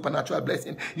your supernatural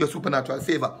blessing, your supernatural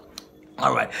favor.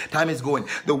 All right, time is going.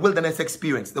 The wilderness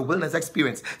experience, the wilderness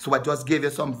experience. So I just gave you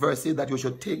some verses that you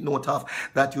should take note of,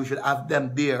 that you should have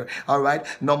them there. All right,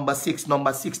 number six,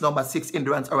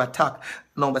 endurance or attack.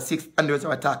 Number 6, endurance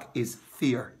or attack is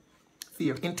fear.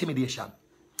 Fear, intimidation.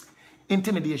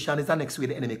 Intimidation is the next way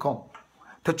the enemy come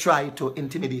to try to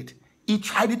intimidate. He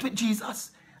tried it with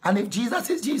Jesus. And if Jesus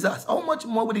is Jesus, how much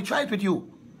more would he try it with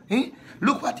you?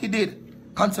 Look what he did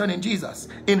concerning Jesus.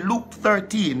 In Luke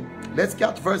 13, let's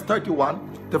get verse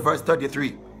 31 to verse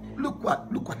 33. Look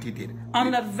what he did.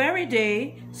 On that very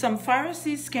day, some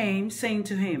Pharisees came, saying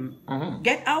to him,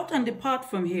 Get out and depart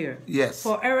from here. Yes.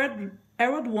 For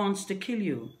Herod wants to kill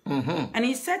you. And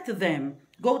he said to them,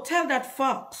 Go tell that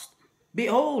fox,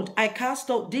 Behold, I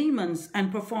cast out demons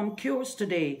and perform cures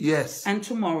today and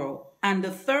tomorrow. And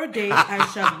the third day I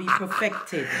shall be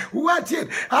perfected. Watch it.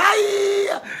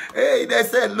 Hey, they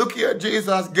said, look here,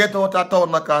 Jesus, get out of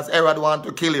town because Herod want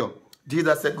to kill you.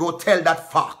 Jesus said, go tell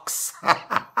that fox.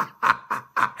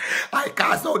 I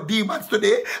cast out demons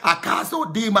today, I cast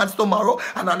out demons tomorrow,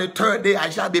 and on the third day I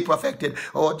shall be perfected.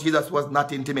 Oh, Jesus was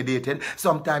not intimidated.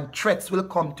 Sometimes threats will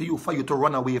come to you for you to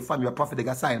run away from your prophetic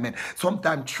assignment.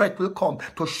 Sometimes threat will come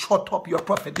to shut up your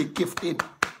prophetic gifting.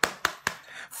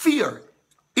 Fear.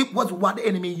 It was what the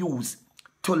enemy used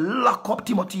to lock up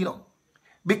Timothy, you know.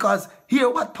 Because hear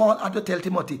what Paul had to tell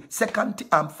Timothy. 1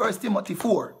 Timothy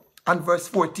 4 and verse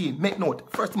 14. Make note.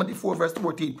 1 Timothy 4 verse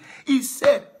 14. He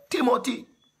said, Timothy,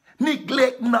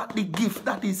 neglect not the gift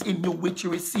that is in you, which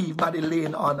you received by the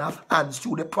laying on of hands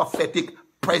through the prophetic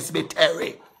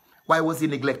presbytery. Why was he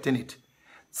neglecting it?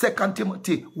 2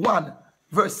 Timothy 1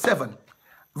 verse 7.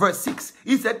 Verse 6.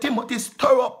 He said, Timothy,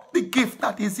 stir up the gift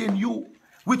that is in you,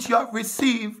 which you have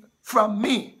received from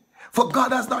me. For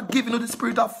God has not given you the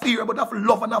spirit of fear, but of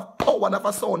love and of power and of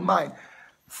a sound mind.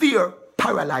 Fear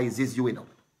paralyzes you, you know.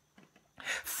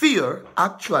 Fear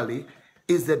actually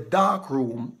is the dark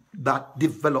room that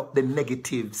develop the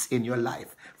negatives in your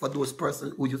life. For those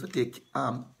persons who used to take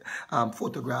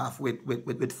photograph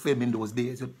with film in those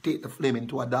days, you take the film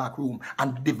into a dark room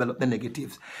and develop the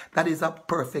negatives. That is a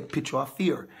perfect picture of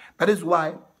fear. That is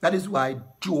why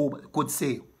Job could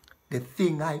say, the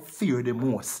thing I fear the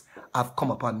most have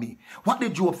come upon me. What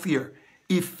did Job fear?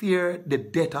 He feared the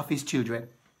death of his children.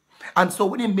 And so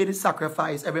when he made his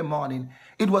sacrifice every morning,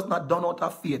 it was not done out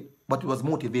of faith, but it was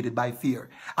motivated by fear.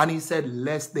 And he said,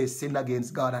 lest they sin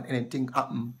against God and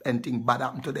anything bad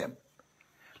happen to them.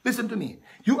 Listen to me.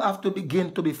 You have to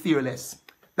begin to be fearless.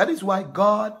 That is why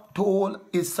God told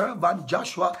his servant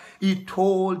Joshua, he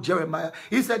told Jeremiah,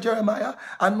 he said, Jeremiah,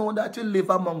 I know that you live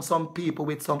among some people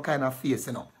with some kind of face,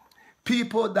 you know.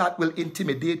 People that will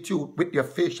intimidate you with your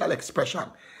facial expression.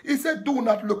 He said, do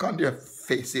not look on their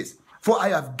faces, for I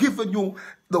have given you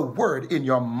the word in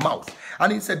your mouth.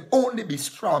 And he said, only be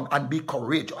strong and be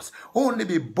courageous. Only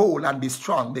be bold and be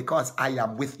strong, because I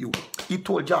am with you. He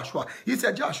told Joshua, he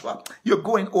said, Joshua, you're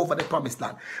going over the promised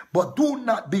land, but do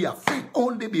not be afraid.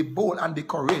 Only be bold and be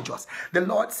courageous. The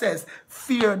Lord says,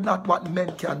 fear not what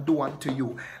men can do unto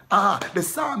you. The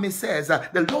psalmist says,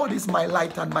 the Lord is my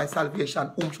light and my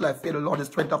salvation. Whom shall I fear? The Lord is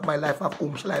the strength of my life. Of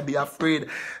whom shall I be afraid?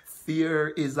 Fear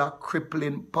is a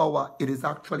crippling power. It is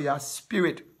actually a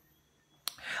spirit,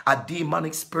 a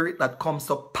demonic spirit that comes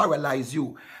to paralyze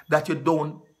you, that you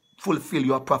don't fulfill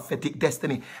your prophetic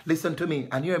destiny. Listen to me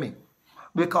and hear me.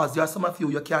 Because there are some of you,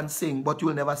 you can sing, but you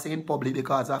will never sing in public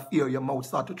because of fear. Your mouth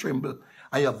start to tremble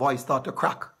and your voice start to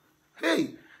crack.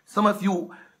 Hey, some of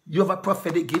you, you have a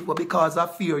prophetic gift, but because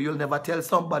of fear, you'll never tell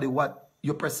somebody what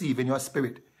you perceive in your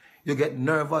spirit. You get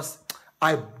nervous.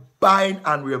 I bind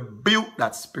and rebuke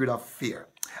that spirit of fear.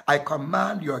 I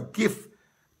command your gift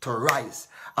to rise.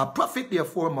 A prophet,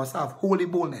 therefore, must have holy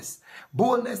boldness.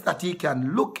 Boldness that he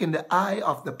can look in the eye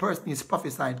of the person he's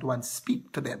prophesying to and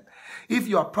speak to them. If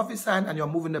you are prophesying and you're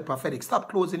moving the prophetic, stop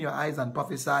closing your eyes and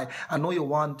prophesy. I know you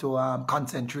want to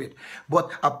concentrate.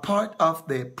 But a part of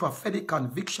the prophetic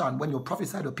conviction when you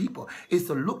prophesy to people is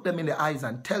to look them in the eyes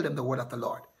and tell them the word of the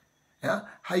Lord. Yeah?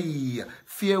 Hey,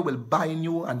 fear will bind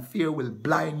you, and fear will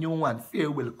blind you, and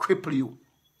fear will cripple you.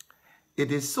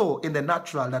 It is so in the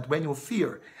natural that when you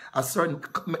fear, a certain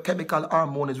chemical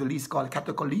hormone is released called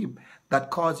catecholamine that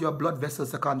causes your blood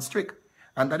vessels to constrict.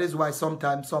 And that is why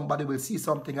sometimes somebody will see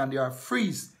something and they are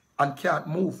freeze and can't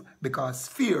move, because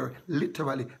fear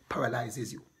literally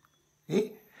paralyzes you. Eh?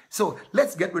 So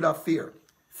let's get rid of fear.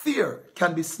 Fear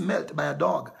can be smelt by a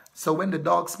dog. So when the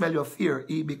dog smells your fear,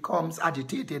 he becomes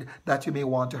agitated that you may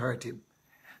want to hurt him.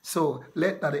 So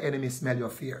let not the enemy smell your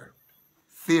fear.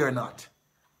 Fear not.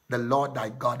 The Lord thy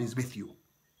God is with you.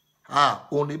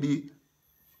 Only be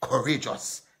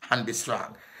courageous and be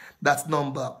strong. That's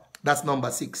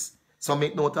number 6. So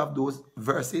make note of those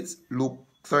verses. Luke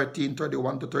 13,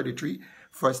 31 to 33.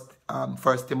 First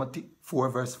Timothy 4,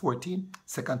 verse 14.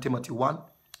 2 Timothy 1,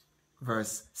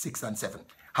 verse 6 and 7.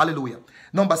 Hallelujah.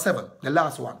 Number 7, the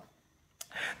last one.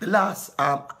 The last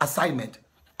assignment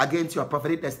against your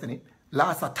prophetic destiny.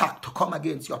 Last attack to come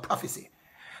against your prophecy.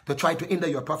 To try to hinder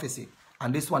your prophecy.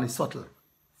 And this one is subtle.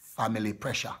 Family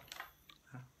pressure.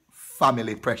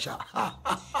 Family pressure.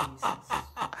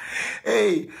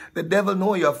 Hey, the devil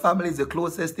knows your family is the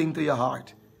closest thing to your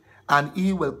heart. And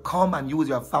he will come and use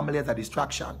your family as a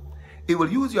distraction. He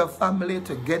will use your family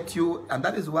to get you. And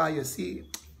that is why you see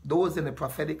those in the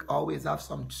prophetic always have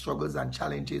some struggles and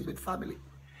challenges with family.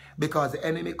 Because the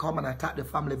enemy come and attack the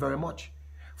family very much.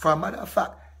 For a matter of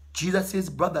fact, Jesus'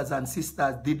 brothers and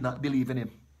sisters did not believe in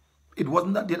him. It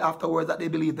wasn't until afterwards that they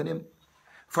believed in him.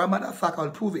 For a matter of fact, I'll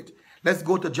prove it. Let's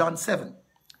go to John 7,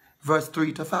 verse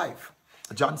 3 to 5.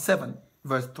 John 7,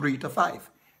 verse 3 to 5.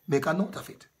 Make a note of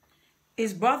it.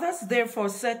 His brothers therefore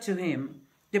said to him,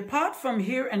 Depart from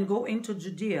here and go into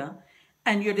Judea,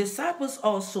 and your disciples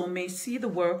also may see the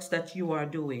works that you are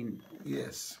doing.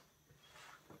 Yes.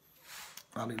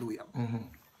 Hallelujah.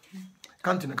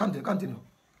 Continue.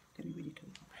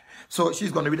 So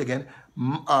she's going to read again.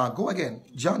 Go again.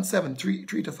 John 7, 3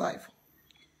 to 5.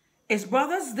 His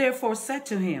brothers therefore said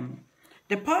to him,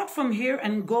 Depart from here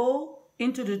and go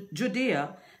into the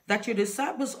Judea, that your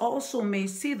disciples also may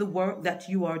see the work that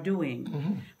you are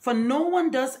doing. For no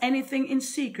one does anything in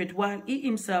secret while he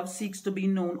himself seeks to be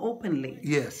known openly.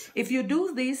 Yes. If you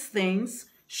do these things,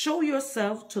 show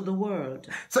yourself to the world.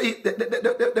 So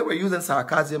they were using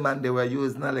sarcasm, and they were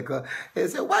using they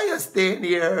said, why are you staying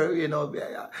here? You know,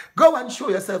 go and show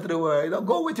yourself to the world. You know,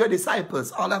 go with your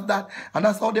disciples, all of that. And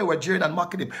that's how they were jeering and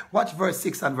mocking him. Watch verse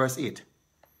 6 and verse 8.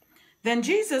 Then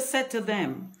Jesus said to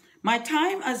them, My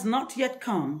time has not yet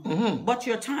come, but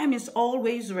your time is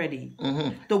always ready.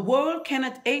 The world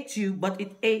cannot hate you, but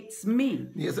it hates me,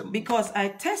 because I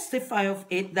testify of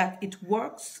it that it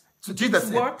works. So Jesus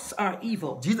said, works are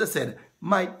evil. Jesus said,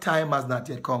 my time has not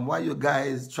yet come. Why are you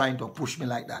guys trying to push me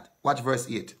like that? Watch verse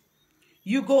 8.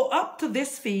 You go up to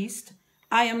this feast.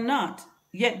 I am not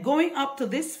yet going up to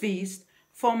this feast,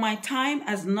 for my time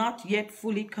has not yet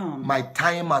fully come. My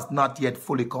time has not yet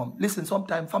fully come. Listen,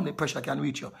 sometimes family pressure can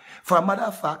reach you. For a matter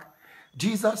of fact,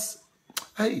 Jesus,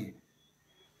 hey,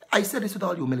 I say this with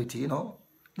all humility, you know,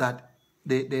 that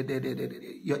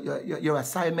your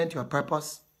assignment, your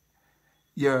purpose,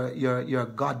 your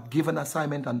God-given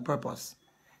assignment and purpose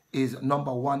is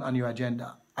number one on your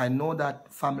agenda. I know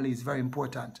that family is very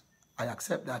important. I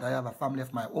accept that. I have a family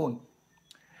of my own.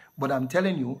 But I'm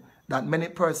telling you that many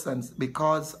persons,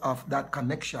 because of that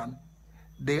connection,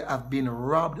 they have been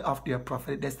robbed of their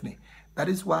prophetic destiny. That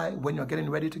is why when you're getting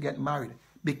ready to get married,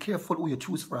 be careful who you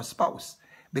choose for a spouse,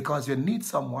 because you need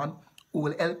someone who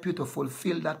will help you to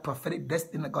fulfill that prophetic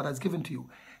destiny that God has given to you.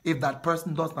 If that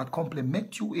person does not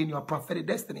complement you in your prophetic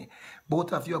destiny,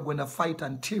 both of you are going to fight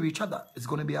and tear each other. It's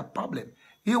going to be a problem.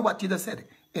 Hear what Jesus said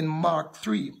in Mark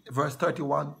 3, verse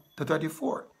 31 to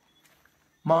 34.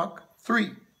 Mark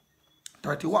 3,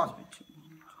 31.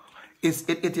 It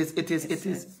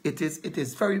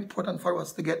is very important for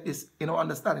us to get this in our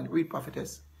understanding. Read,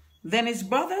 prophetess. Then his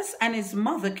brothers and his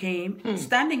mother came,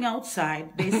 standing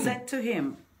outside. They said to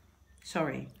him,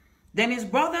 Then his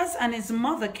brothers and his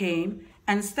mother came,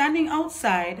 and standing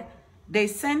outside, they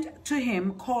sent to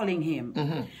him, calling him.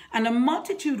 And a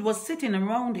multitude was sitting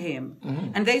around him.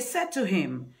 And they said to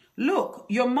him, Look,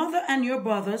 your mother and your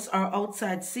brothers are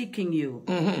outside seeking you.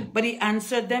 But he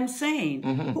answered them, saying,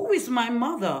 Who is my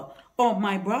mother or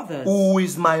my brothers? Who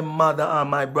is my mother or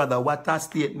my brother? What a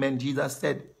statement Jesus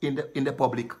said in the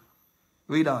public.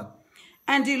 Read on.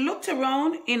 And he looked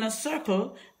around in a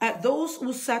circle at those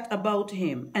who sat about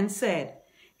him and said,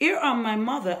 Here are my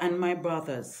mother and my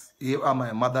brothers. Here are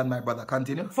my mother and my brother.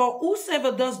 Continue. For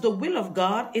whosoever does the will of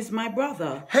God is my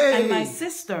brother and my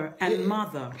sister and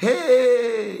mother.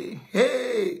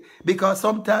 Because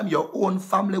sometimes your own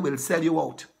family will sell you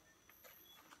out.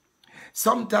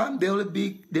 Sometimes there will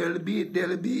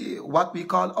be what we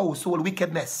call household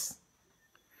wickedness.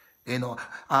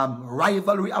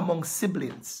 Rivalry among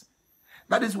siblings.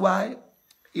 That is why,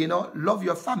 love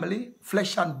your family.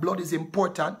 Flesh and blood is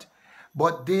important,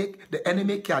 but the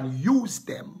enemy can use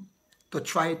them to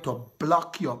try to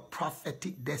block your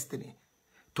prophetic destiny,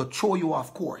 to throw you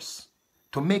off course,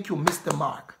 to make you miss the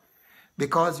mark,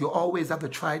 because you always have to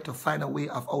try to find a way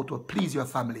of how to please your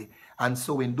family. And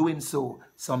so in doing so,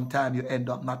 sometimes you end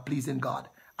up not pleasing God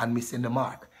and missing the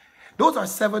mark. Those are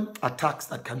 7 attacks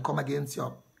that can come against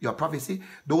your prophecy.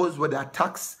 Those were the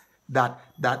attacks that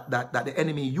the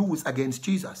enemy used against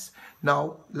Jesus.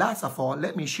 Now, last of all,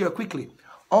 let me share quickly.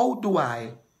 How do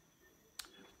I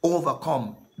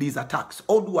overcome these attacks?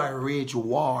 How do I wage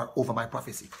war over my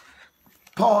prophecy?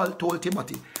 Paul told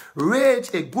Timothy,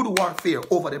 wage a good warfare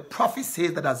over the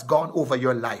prophecies that has gone over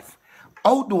your life.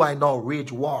 How do I now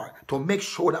wage war to make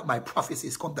sure that my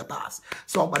prophecies come to pass?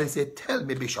 Somebody said, tell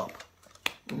me, Bishop.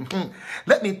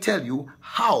 Let me tell you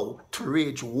how to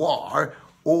wage war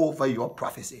over your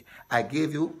prophecy. I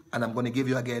gave you, and I'm going to give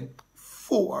you again,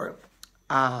 4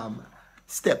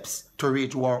 steps to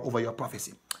wage war over your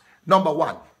prophecy. Number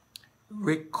 1,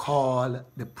 recall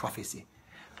the prophecy.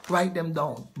 Write them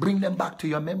down. Bring them back to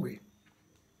your memory.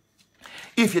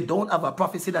 If you don't have a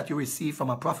prophecy that you receive from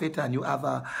a prophet, and you have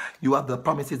the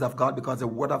promises of God, because the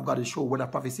word of God is sure word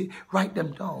of prophecy, write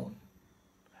them down.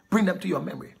 Bring them to your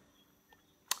memory.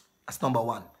 That's number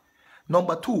 1.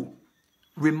 Number 2,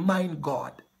 remind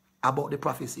God about the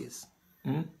prophecies.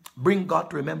 Bring God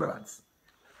to remembrance.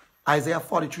 Isaiah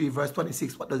 43 verse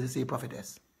 26, what does it say,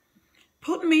 prophetess?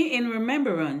 Put me in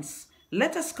remembrance.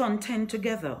 Let us contend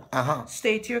together.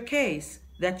 State your case,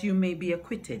 that you may be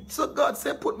acquitted. So God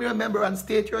said, put me in remembrance,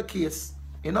 state your case.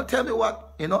 Tell me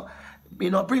what,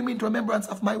 bring me into remembrance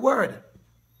of my word.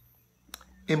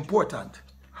 Important.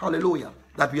 Hallelujah.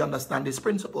 That we understand this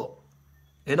principle.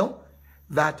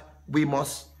 That we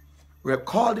must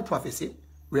recall the prophecy,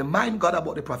 remind God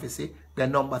about the prophecy.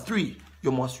 Then number 3,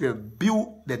 you must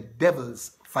rebuke the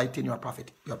devils fighting your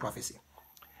prophecy.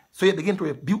 So you begin to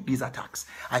rebuke these attacks.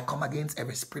 I come against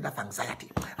every spirit of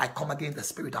anxiety. I come against the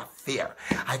spirit of fear.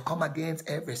 I come against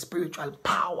every spiritual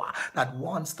power that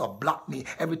wants to block me.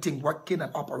 Everything working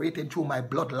and operating through my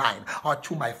bloodline or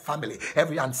through my family.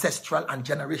 Every ancestral and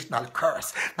generational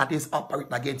curse that is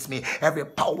operating against me. Every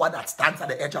power that stands at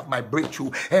the edge of my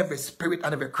breakthrough. Every spirit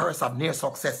and every curse of near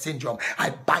success syndrome.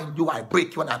 I bind you, I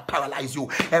break you, and I paralyze you.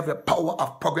 Every power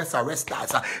of progress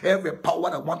arresters. Every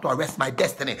power that wants to arrest my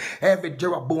destiny. Every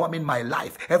Jeroboam in my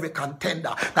life, every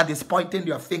contender that is pointing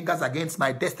your fingers against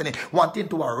my destiny, wanting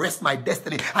to arrest my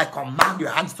destiny, I command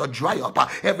your hands to dry up.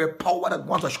 Every power that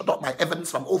wants to shut up my evidence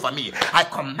from over me, I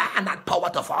command that power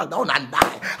to fall down and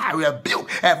die. I rebuke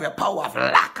every power of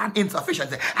lack and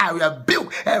insufficiency. I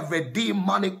rebuke every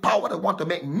demonic power that want to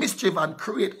make mischief and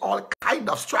create all kind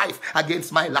of strife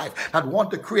against my life, that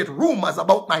want to create rumors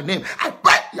about my name. I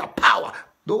break your power.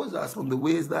 Those are some of the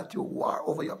ways that you war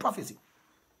over your prophecy.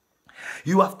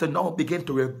 You have to now begin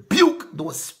to rebuke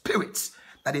those spirits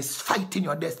that is fighting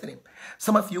your destiny.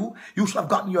 Some of you should have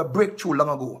gotten your breakthrough long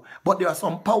ago, but there are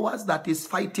some powers that is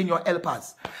fighting your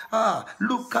helpers.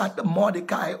 Look at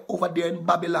Mordecai over there in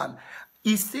Babylon.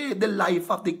 He saved the life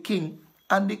of the king,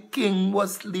 and the king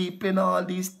was sleeping all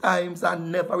these times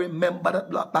and never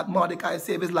remembered that Mordecai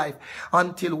saved his life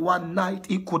until one night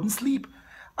he couldn't sleep.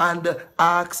 And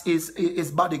asked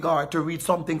his bodyguard to read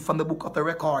something from the book of the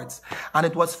records. And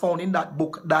it was found in that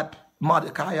book that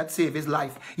Mordecai had saved his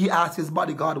life. He asked his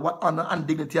bodyguard what honor and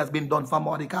dignity has been done for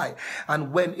Mordecai.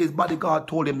 And when his bodyguard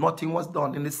told him nothing was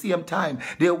done, in the same time,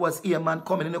 there was a man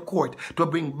coming in the court to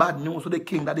bring bad news to the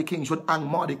king, that the king should hang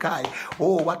Mordecai.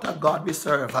 Oh, what a God we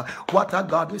serve. What a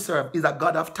God we serve. Is a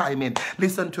God of timing.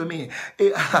 Listen to me.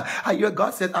 I hear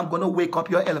God says, I'm going to wake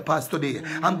up your helpers today.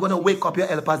 I'm going to wake up your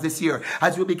helpers this year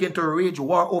as you begin to rage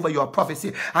war over your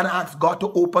prophecy and ask God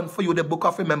to open for you the book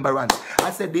of remembrance.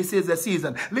 I said, this is the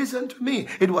season. Listen to me.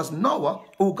 It was Noah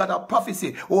who got a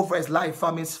prophecy over his life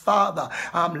from his father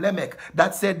Lamech,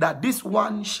 that said that this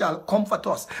one shall comfort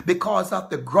us because of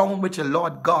the ground which the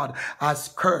Lord God has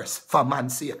cursed for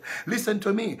man's sake. Listen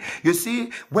to me. You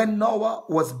see, when Noah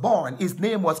was born, his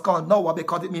name was called Noah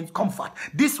because it means comfort.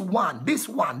 This one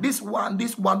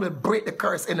will break the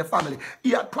curse in the family.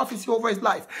 He had prophecy over his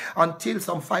life until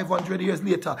some 500 years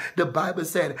later, the Bible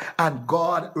said, and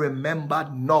God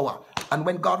remembered Noah. And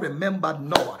when God remembered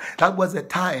Noah, that was the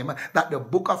time that the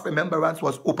book of remembrance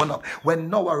was opened up. When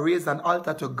Noah raised an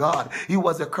altar to God, he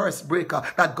was a curse breaker,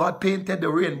 that God painted the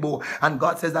rainbow. And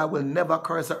God says, I will never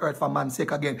curse the earth for man's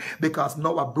sake again, because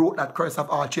Noah broke that curse of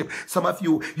hardship. Some of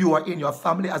you are in your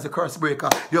family as a curse breaker.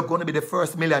 You're going to be the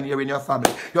first millionaire in your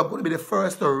family. You're going to be the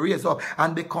first to raise up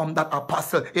and become that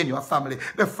apostle in your family.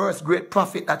 The first great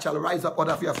prophet that shall rise up out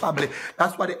of your family.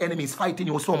 That's why the enemy is fighting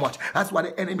you so much. That's why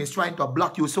the enemy is trying to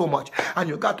block you so much. And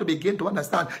you got to begin to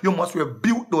understand, you must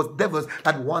rebuke those devils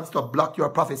that wants to block your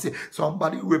prophecy.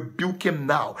 Somebody rebuke him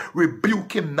now.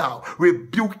 Rebuke him now.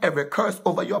 Rebuke every curse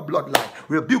over your bloodline.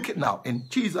 Rebuke it now in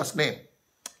Jesus' name.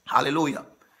 Hallelujah.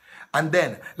 And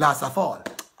then, last of all,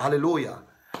 hallelujah,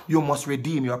 you must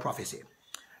redeem your prophecy.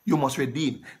 You must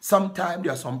redeem. Sometimes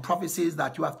there are some prophecies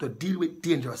that you have to deal with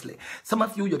dangerously. Some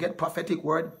of you get prophetic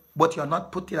word, but you're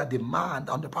not putting a demand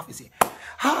on the prophecy.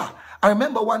 I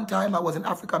remember one time I was in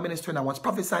Africa ministry and I was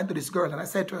prophesying to this girl, and I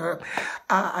said to her,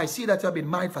 I see that you've been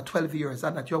married for 12 years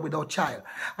and that you're without child.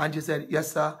 And she said,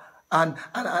 yes, sir.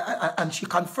 And she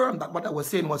confirmed that what I was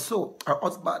saying was so. Her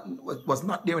husband was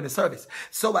not there in the service.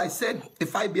 So I said,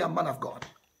 if I be a man of God,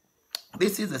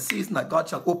 this is the season that God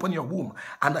shall open your womb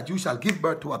and that you shall give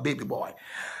birth to a baby boy.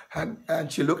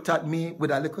 And she looked at me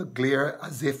with a little glare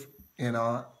as if,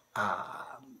 yeah.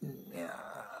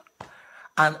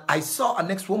 And I saw a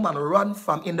next woman run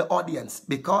from in the audience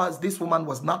because this woman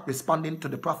was not responding to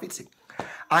the prophecy.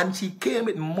 And she came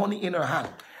with money in her hand.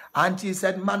 And she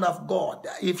said, man of God,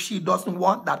 if she doesn't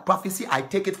want that prophecy, I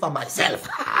take it for myself.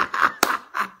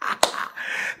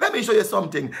 Let me show you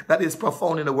something that is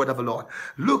profound in the word of the Lord.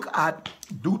 Look at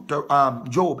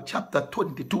Job chapter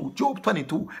 22. Job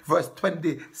 22 verse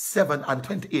 27 and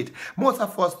 28. Most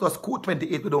of us just quote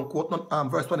 28. We don't quote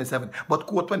verse 27, but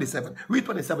quote 27. Read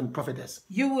 27, prophetess.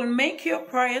 You will make your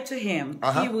prayer to him.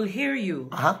 He will hear you.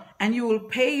 And you will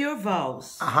pay your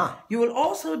vows. You will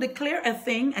also declare a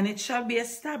thing, and it shall be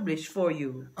established for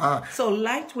you. So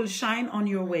light will shine on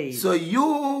your ways. So you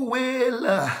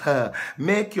will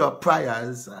make your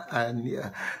prayers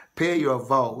and pay your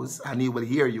vows, and he will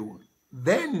hear you.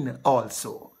 Then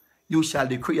also you shall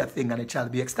decree a thing, and it shall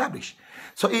be established.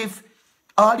 So if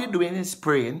all you're doing is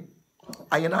praying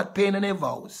and you're not paying any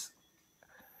vows,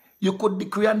 you could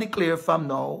decree and declare from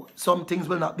now, some things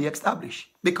will not be established.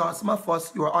 Because some of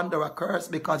us, you are under a curse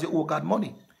because you owe God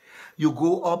money. You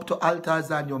go up to altars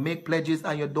and you make pledges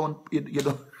and you don't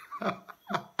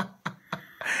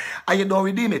and you don't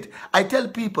redeem it. I tell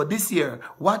people this year,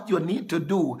 what you need to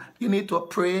do, you need to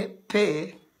pray,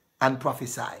 pay, and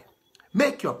prophesy.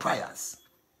 Make your prayers.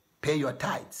 Pay your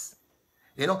tithes.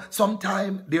 You know,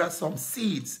 sometimes there are some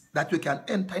seeds that you can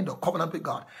enter into covenant with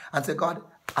God and say, God,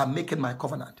 I'm making my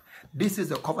covenant. This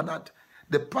is a covenant.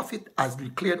 The prophet has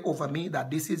declared over me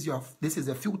that this is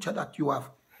the future that you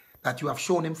have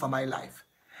shown him for my life.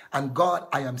 And God,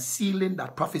 I am sealing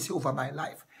that prophecy over my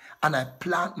life. And I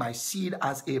plant my seed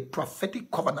as a prophetic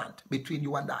covenant between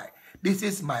you and I. This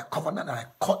is my covenant that I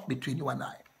cut between you and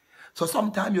I. So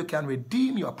sometimes you can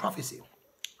redeem your prophecy.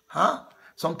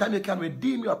 Sometimes you can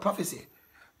redeem your prophecy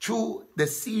through the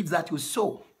seeds that you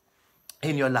sow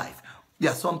in your life. There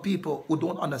are some people who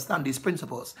don't understand these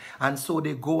principles, and so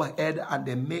they go ahead and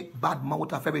they make bad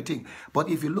mouth of everything. But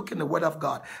if you look in the word of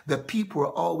God, the people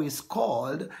are always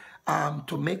called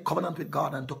to make covenant with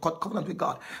God and to cut covenant with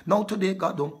God. Now today,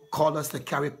 God don't call us to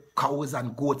carry cows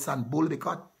and goats and bull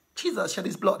because Jesus shed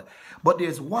his blood. But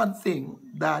there's one thing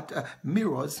that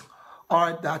mirrors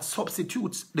or that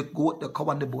substitutes the goat, the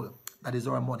cow, and the bull. That is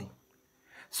our money.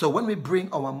 So when we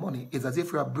bring our money, it's as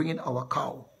if we are bringing our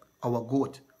cow, our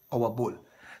goat, our bull.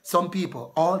 Some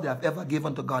people, all they have ever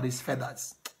given to God is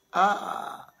feathers.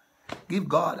 Give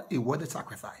God a worthy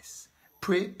sacrifice.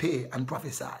 Pray, pay, and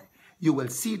prophesy. You will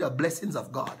see the blessings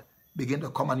of God begin to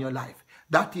come on your life.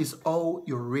 That is how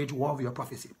you wage war of your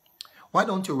prophecy. Why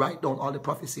don't you write down all the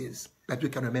prophecies that you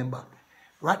can remember?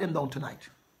 Write them down tonight.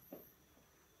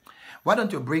 Why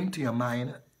don't you bring to your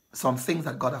mind some things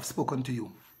that God has spoken to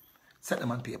you? Set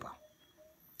them on paper.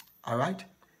 All right?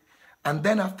 And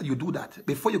then after you do that,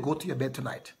 before you go to your bed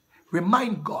tonight,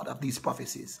 remind God of these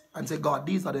prophecies and say, God,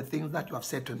 these are the things that you have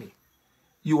said to me.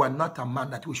 You are not a man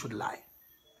that you should lie,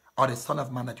 or the son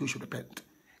of man that you should repent.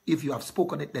 If you have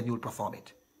spoken it, then you will perform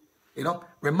it. You know,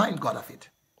 remind God of it.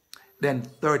 Then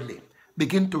thirdly,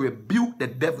 begin to rebuke the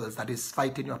devils that is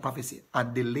fighting your prophecy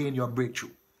and delaying your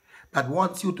breakthrough, that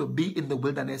wants you to be in the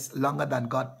wilderness longer than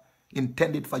God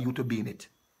intended for you to be in it.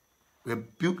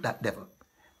 Rebuke that devil.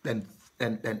 Then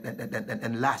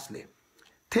and lastly,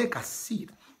 take a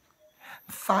seed.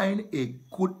 Find a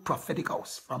good prophetic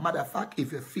house. For a matter of fact,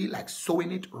 if you feel like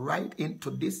sowing it right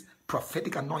into this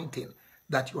prophetic anointing,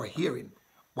 that you are hearing,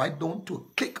 why don't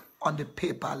you click on the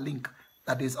PayPal link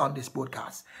that is on this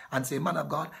broadcast and say, man of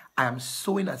God, I am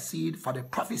sowing a seed for the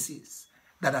prophecies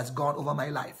that has gone over my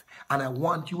life. And I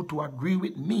want you to agree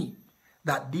with me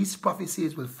that these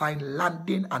prophecies will find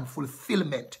landing and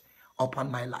fulfillment upon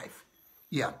my life.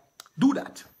 Yeah, do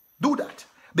that. Do that.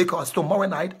 Because tomorrow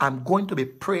night, I'm going to be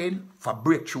praying for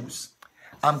breakthroughs.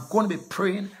 I'm going to be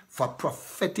praying for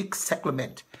prophetic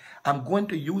settlement. I'm going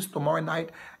to use tomorrow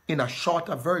night in a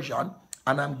shorter version,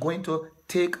 and I'm going to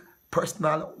take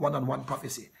personal one-on-one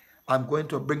prophecy. I'm going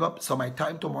to bring up, so my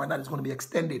time tomorrow night is going to be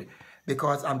extended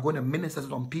because I'm going to minister to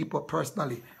some people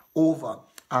personally over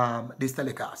this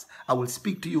telecast. I will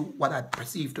speak to you what I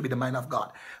perceive to be the mind of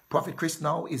God. Prophet Chris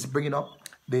now is bringing up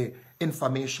the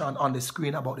information on the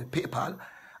screen about the PayPal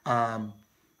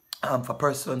for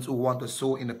persons who want to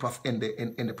sow in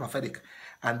the prophetic.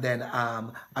 And then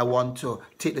I want to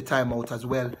take the time out as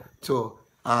well to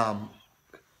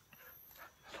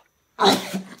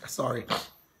sorry.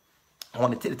 I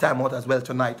want to take the time out as well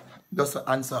tonight just to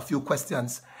answer a few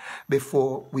questions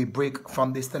before we break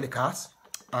from this telecast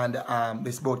and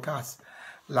this broadcast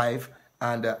live.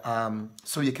 And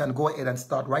so you can go ahead and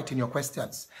start writing your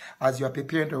questions. As you are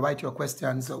preparing to write your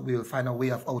questions, we'll find a way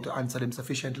of how to answer them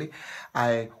sufficiently.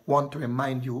 I want to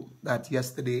remind you that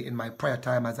yesterday in my prayer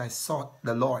time, as I sought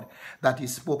the Lord, that He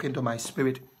spoke into my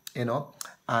spirit, you know,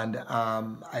 and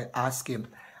I asked Him,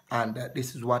 and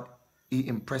this is what He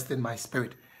impressed in my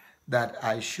spirit, that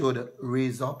I should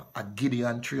raise up a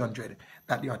Gideon 300,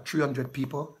 that there are 300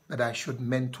 people that I should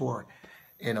mentor,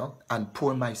 you know, and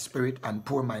pour my spirit and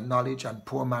pour my knowledge and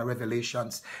pour my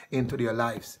revelations into their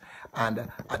lives. And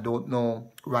I don't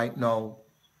know right now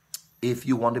if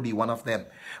you want to be one of them,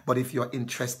 but if you're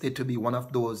interested to be one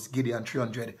of those Gideon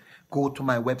 300, go to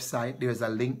my website. There's a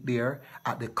link there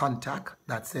at the contact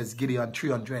that says Gideon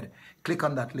 300. Click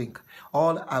on that link.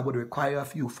 All I would require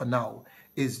of you for now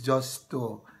is just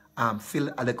to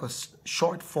fill a little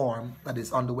short form that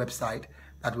is on the website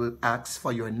that will ask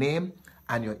for your name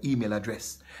and your email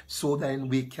address. So then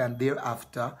we can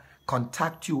thereafter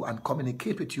contact you and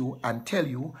communicate with you and tell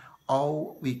you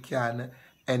how we can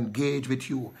engage with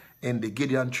you in the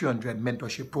Gideon 300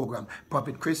 mentorship program.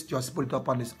 Prophet Chris just put it up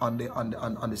on this on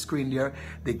the screen there.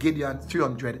 The Gideon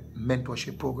 300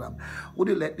 mentorship program. Would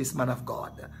you let this man of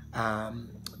God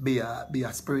be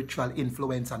a spiritual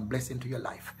influence and blessing to your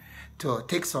life? To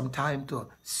take some time to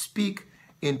speak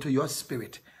into your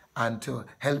spirit and to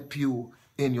help you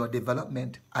in your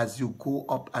development as you go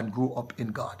up and grow up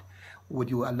in God. Would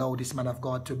you allow this man of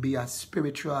God to be a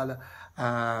spiritual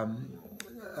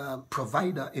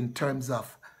provider in terms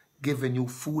of giving you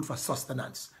food for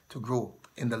sustenance to grow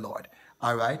in the Lord?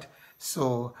 All right.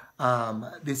 So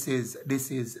this is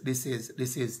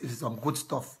some good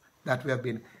stuff that we have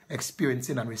been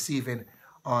experiencing and receiving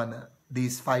on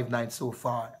these 5 nights so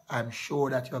far. I'm sure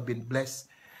that you have been blessed,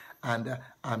 and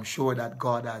I'm sure that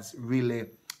God has really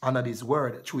honored His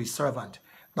word through His servant.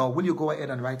 Now, will you go ahead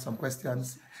and write some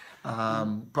questions?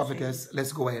 Prophetess,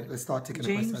 let's go ahead. Let's start taking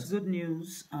the questions. James, good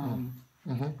news.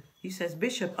 He says,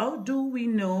 Bishop, how do we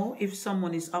know if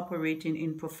someone is operating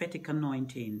in prophetic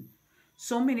anointing?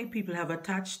 So many people have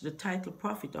attached the title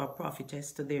prophet or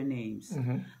prophetess to their names.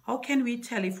 How can we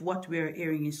tell if what we are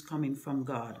hearing is coming from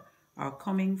God or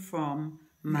coming from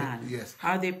man? Yes.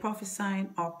 Are they prophesying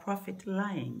or prophet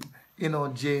lying? You know,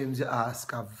 James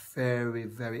asked a very,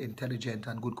 very intelligent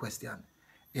and good question,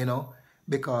 you know,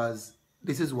 because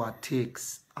this is what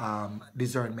takes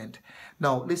discernment.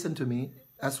 Now, listen to me.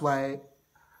 That's why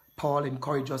Paul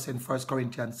encouraged us in 1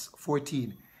 Corinthians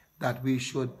 14 that we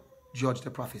should judge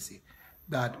the prophecy.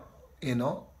 That, you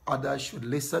know, others should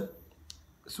listen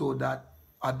so that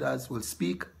others will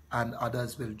speak and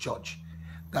others will judge.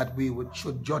 That we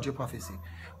should judge a prophecy.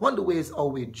 One of the ways how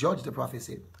we judge the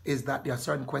prophecy is that there are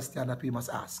certain questions that we must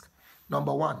ask.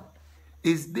 Number one,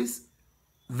 is this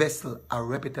vessel a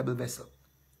reputable vessel?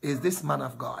 Is this man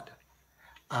of God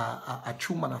a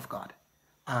true man of God?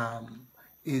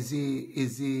 Is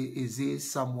he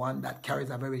someone that carries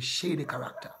a very shady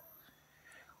character?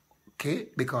 Okay,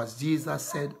 because Jesus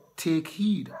said, take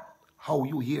heed how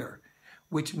you hear,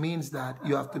 which means that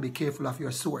you have to be careful of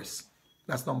your source.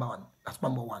 That's number one. That's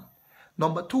number one.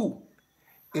 Number two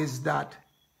is that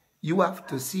you have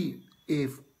to see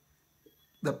if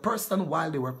the person, while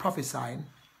they were prophesying,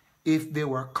 if they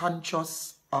were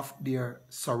conscious of their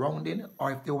surrounding,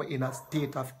 or if they were in a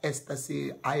state of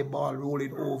ecstasy, eyeball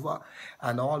rolling over,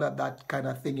 and all of that kind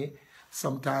of thingy.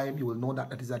 Sometime you will know that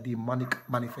that is a demonic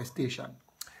manifestation.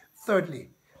 Thirdly,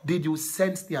 did you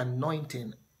sense the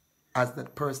anointing as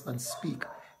that person speak?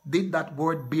 Did that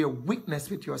word bear witness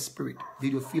with your spirit?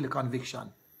 Did you feel a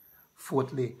conviction?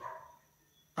 Fourthly,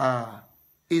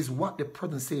 is what the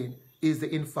person saying, is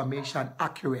the information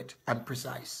accurate and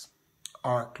precise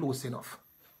or close enough?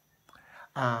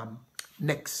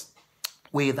 Next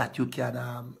way that you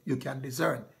can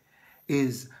discern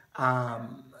is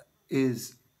the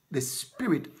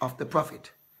spirit of the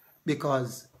prophet,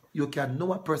 because you can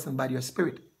know a person by your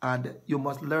spirit, and you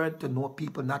must learn to know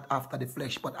people not after the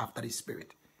flesh but after the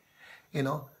spirit, you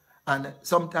know. And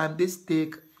sometimes this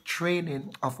take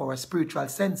training of our spiritual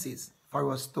senses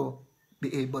for us to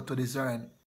be able to discern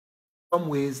some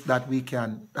ways that we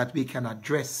can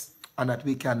address and that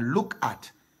we can look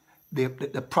at the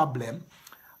problem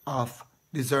of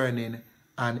discerning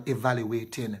and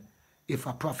evaluating if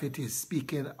a prophet is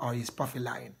speaking or is prophet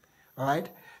lying. All right?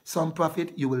 Some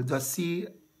prophet, you will just see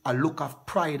a look of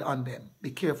pride on them.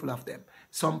 Be careful of them.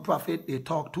 Some prophet, they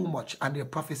talk too much and their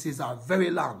prophecies are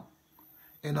very long.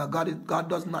 You know, God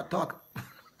does not talk.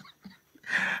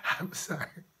 I'm sorry.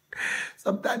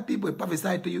 Sometimes people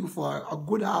prophesy to you for a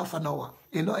good half an hour.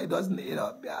 You know, it doesn't,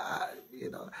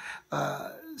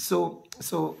 so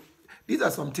these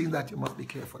are some things that you must be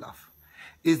careful of.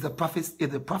 Is the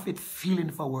prophet feeling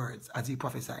for words as he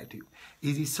prophesied to you?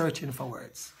 Is he searching for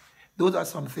words? Those are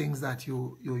some things that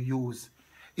you use.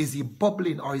 Is he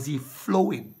bubbling or is he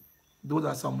flowing? Those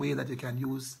are some ways that you can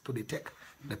use to detect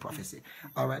the prophecy.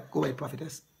 All right, go ahead,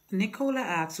 prophetess. Nicola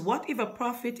asks, what if a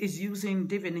prophet is using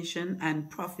divination and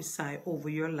prophesy over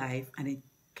your life and it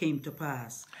came to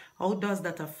pass? How does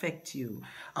that affect you?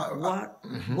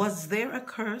 Was there a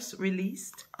curse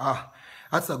released?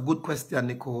 That's a good question,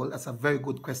 Nicole. That's a very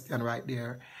good question right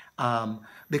there.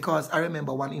 Because I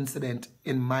remember one incident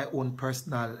in my own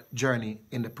personal journey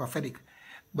in the prophetic.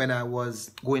 When I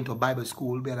was going to Bible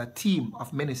school, we had a team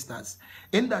of ministers.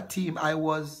 In that team, I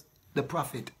was the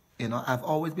prophet. You know, I've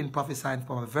always been prophesying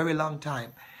for a very long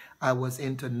time. I was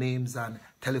into names and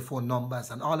telephone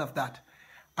numbers and all of that.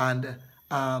 And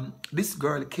this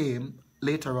girl came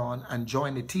later on and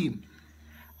joined the team.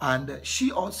 And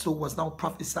she also was now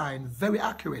prophesying very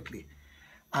accurately.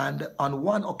 And on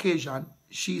one occasion,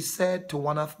 she said to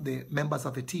one of the members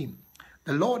of the team,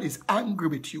 "The Lord is angry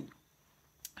with you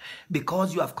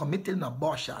because you have committed an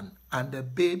abortion and the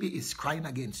baby is crying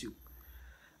against you."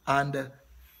 And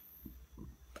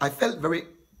I felt very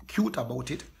cute about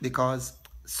it, because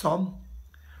some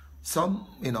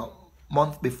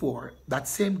month before, that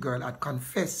same girl had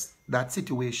confessed that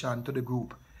situation to the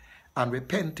group and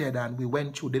repented, and we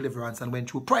went through deliverance and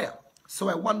went through prayer. So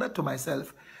I wondered to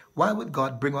myself, why would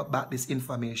God bring up back this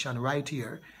information right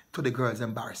here to the girl's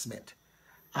embarrassment?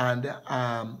 And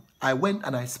I went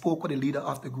and I spoke with the leader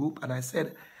of the group, and I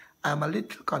said, I'm a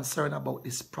little concerned about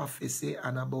this prophecy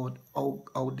and about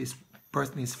how this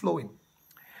person is flowing.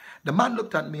 The man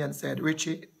looked at me and said,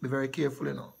 "Richie, be very careful,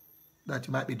 you know, that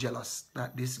you might be jealous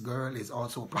that this girl is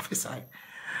also prophesying."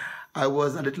 I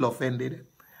was a little offended.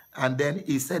 And then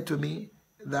he said to me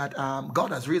that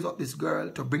God has raised up this girl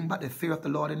to bring back the fear of the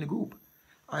Lord in the group.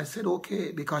 I said,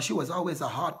 okay, because she was always a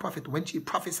hard prophet. When she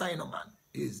prophesied,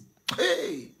 is,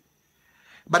 hey.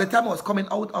 By the time I was coming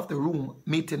out of the room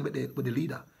meeting with the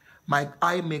leader, my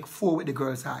eye make 4 with the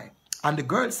girl's eye. And the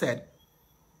girl said,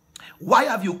 "Why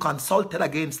have you consulted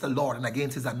against the Lord and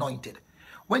against his anointed?"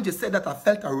 When she said that, I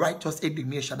felt a righteous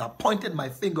indignation. I pointed my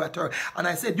finger at her and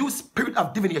I said, "You spirit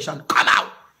of divination, come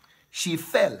out!" She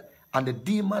fell, and the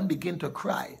demon began to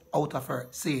cry out of her,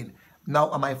 saying,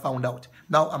 "Now am I found out.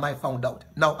 Now am I found out.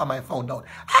 Now am I found out."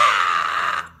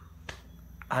 Ah!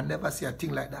 I never see a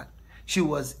thing like that. She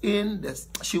was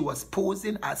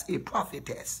posing as a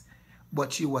prophetess,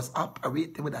 but she was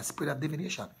operating with a spirit of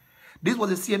divination. This was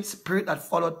the same spirit that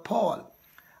followed Paul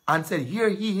and said, "Hear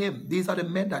ye him. These are the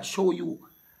men that show you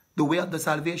the way of the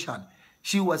salvation."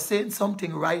 She was saying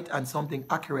something right and something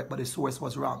accurate, but the source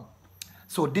was wrong.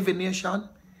 So divination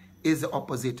is the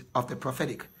opposite of the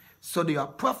prophetic. So there are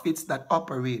prophets that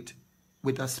operate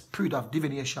with a spirit of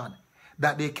divination,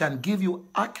 that they can give you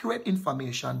accurate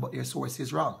information, but their source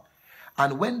is wrong.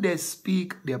 And when they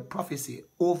speak their prophecy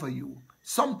over you,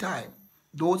 sometimes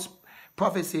those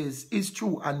prophecies is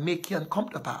true and can come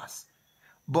to pass.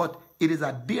 But it is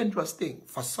a dangerous thing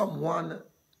for someone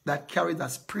that carries a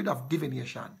spirit of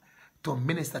divination to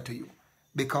minister to you,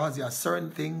 because there are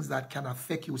certain things that can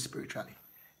affect you spiritually.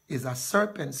 It's a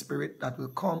serpent spirit that will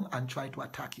come and try to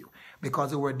attack you,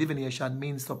 because the word divination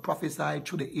means to prophesy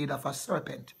through the aid of a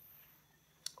serpent.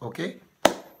 Okay?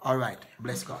 All right.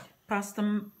 Bless God.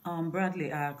 Pastor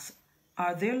Bradley asks,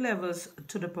 are there levels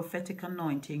to the prophetic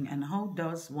anointing, and how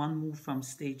does one move from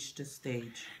stage to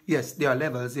stage? Yes, there are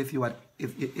levels. If you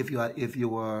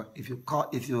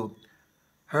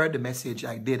heard the message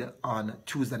I did on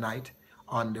Tuesday night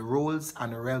on the roles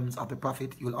and the realms of the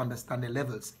prophet, you'll understand the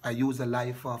levels. I use the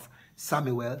life of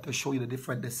Samuel to show you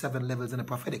the 7 levels in the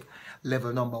prophetic.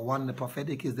 Level number 1 in the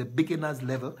prophetic is the beginner's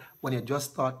level. When you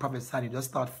just start prophesying, you just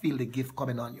start feel the gift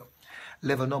coming on you.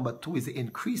 Level number 2 is the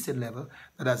increasing level,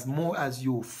 that as more as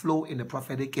you flow in the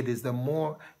prophetic, it is the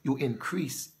more you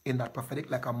increase in that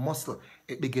prophetic, like a muscle,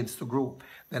 it begins to grow.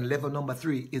 Then level number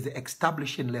 3 is the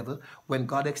establishing level. When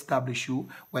God establishes you,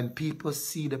 when people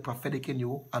see the prophetic in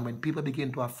you, and when people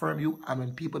begin to affirm you, and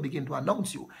when people begin to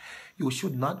announce you, you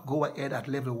should not go ahead at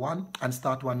level 1 and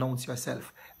start to announce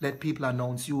yourself. Let people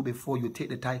announce you before you take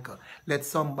the title. Let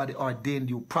somebody ordain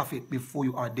you prophet before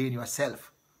you ordain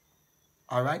yourself.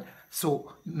 All right?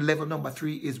 So level number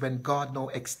 3 is when God now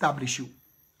establishes you.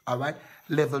 All right?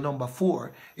 Level number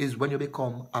 4 is when you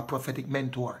become a prophetic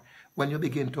mentor. When you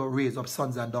begin to raise up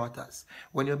sons and daughters.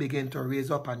 When you begin to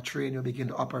raise up and train, you begin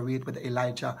to operate with the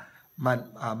Elijah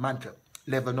mantle.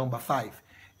 Level number 5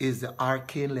 is the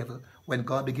arcane level, when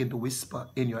God begins to whisper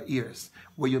in your ears,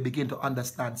 where you begin to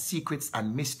understand secrets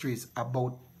and mysteries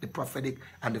about the prophetic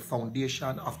and the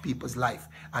foundation of people's life,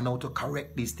 and how to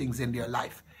correct these things in their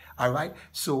life. All right?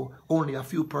 So only a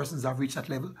few persons have reached that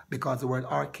level, because the word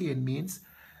arcane means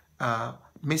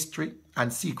mystery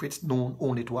and secrets known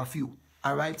only to a few.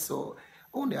 All right? So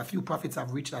only a few prophets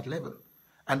have reached that level.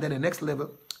 And then the next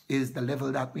level is the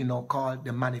level that we now call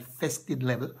the manifested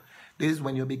level. This is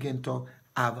when you begin to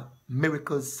have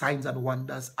miracles, signs, and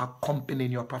wonders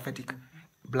accompanying your prophetic.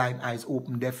 Blind eyes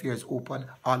open, deaf ears open,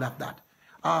 all of that.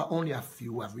 Only a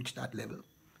few have reached that level.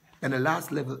 And the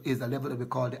last level is the level that we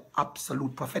call the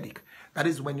absolute prophetic. That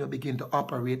is when you begin to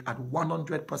operate at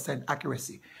 100%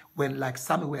 accuracy. When, like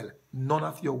Samuel, none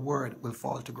of your word will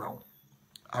fall to ground.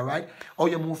 All right? How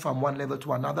you move from one level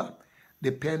to another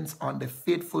depends on the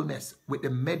faithfulness with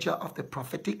the measure of the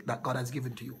prophetic that God has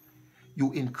given to you.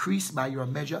 You increase by your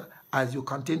measure as you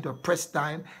continue to press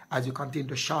time, as you continue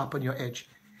to sharpen your edge.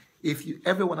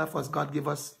 Every one of us, God give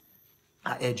us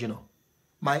an edge, you know.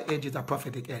 My edge is a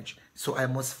prophetic edge. So I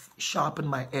must sharpen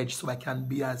my edge so I can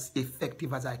be as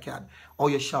effective as I can.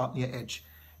 Or you sharpen your edge.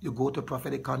 You go to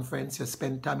prophetic conference, you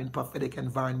spend time in prophetic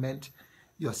environment,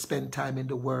 you spend time in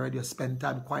the word, you spend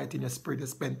time quieting your spirit, you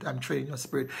spend time training your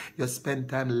spirit, you spend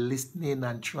time listening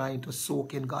and trying to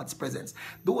soak in God's presence.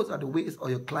 Those are the ways how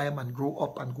you climb and grow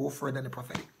up and go further in the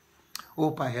prophetic.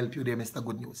 Hope I help you there, Mr.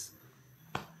 Good News.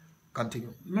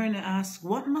 Continue. Myrna asks,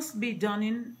 what must be done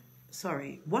in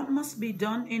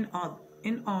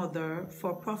order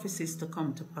for prophecies to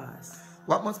come to pass?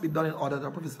 What must be done in order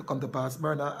for prophecies to come to pass?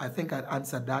 Myrna, I think I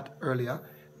answered that earlier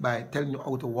by telling you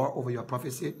how to war over your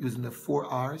prophecy using the 4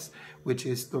 R's, which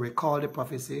is to recall the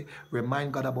prophecy,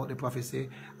 remind God about the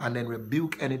prophecy, and then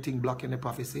rebuke anything blocking the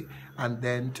prophecy, and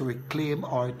then to reclaim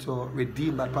or to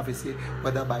redeem that prophecy,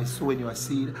 whether by sowing your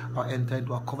seed or enter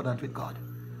into a covenant with God.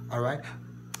 All right?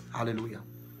 Hallelujah.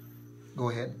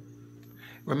 Go ahead.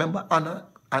 Remember, Anna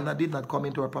did not come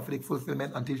into her prophetic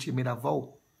fulfillment until she made a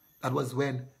vow. That was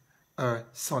when her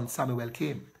son Samuel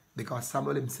came, because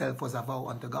Samuel himself was a vow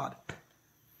unto God.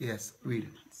 Yes, read.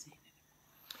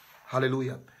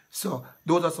 Hallelujah. So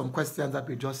those are some questions that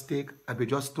we just took.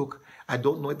 I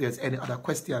don't know if there's any other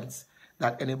questions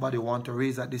that anybody want to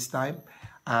raise at this time.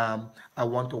 I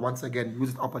want to once again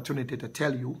use the opportunity to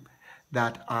tell you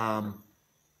that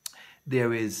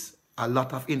there is a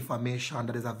lot of information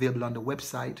that is available on the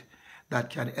website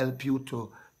that can help you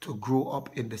to grow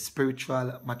up in the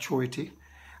spiritual maturity.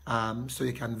 So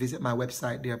you can visit my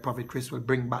website there. Prophet Chris will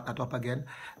bring back that up again,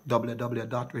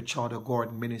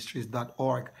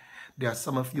 www.richardogordonministries.org. There are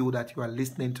some of you that you are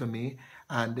listening to me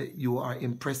and you are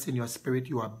impressed in your spirit.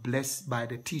 You are blessed by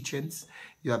the teachings.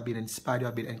 You have been inspired. You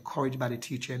have been encouraged by the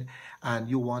teaching, and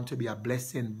you want to be a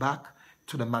blessing back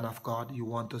to the man of God. You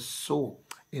want to sow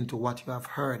into what you have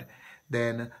heard.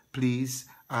 Then please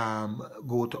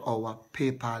go to our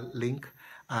PayPal link.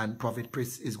 And Prophet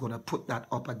Chris is going to put that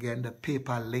up again, the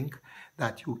PayPal link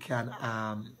that you can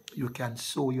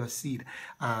sow your seed.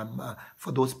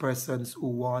 For those persons who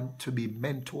want to be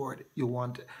mentored, you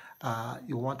want a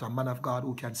man of God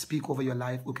who can speak over your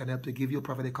life, who can help to give you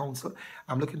prophetic counsel.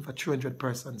 I'm looking for 200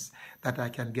 persons that I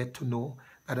can get to know,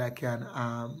 that I can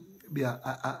be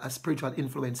a spiritual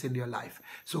influence in their life.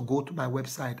 So go to my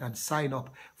website and sign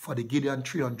up for the Gideon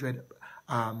 300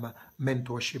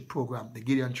 mentorship program, the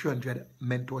Gideon 300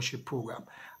 mentorship program.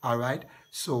 All right,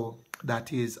 so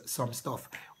that is some stuff.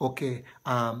 Okay,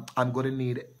 I'm going to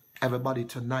need everybody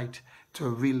tonight to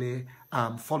really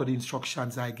follow the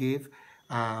instructions I gave.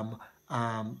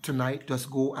 Tonight,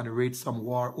 just go and wage some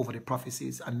war over the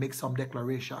prophecies and make some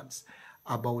declarations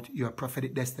about your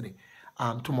prophetic destiny.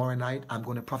 Tomorrow night, I'm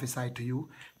going to prophesy to you.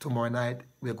 Tomorrow night,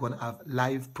 we're going to have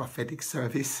live prophetic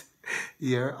service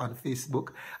here on Facebook.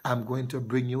 I'm going to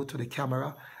bring you to the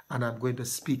camera, and I'm going to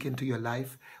speak into your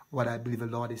life what I believe the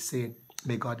Lord is saying.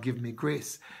 May God give me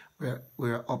grace.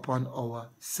 We're upon our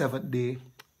 7th day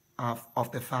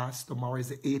of the fast. Tomorrow is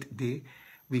the 8th day.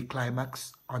 We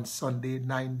climax on Sunday,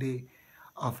 9th day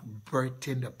of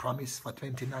birthing the promise for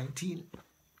 2019.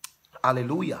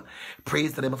 Hallelujah.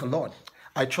 Praise the name of the Lord.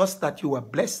 I trust that you are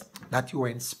blessed, that you are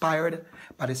inspired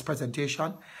by this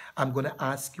presentation. I'm going to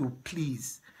ask you,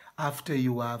 please, after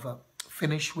you have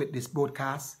finished with this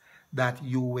broadcast, that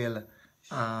you will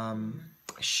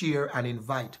share and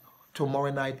invite.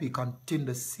 Tomorrow night, we continue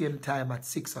the same time at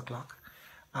 6 o'clock.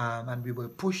 And we will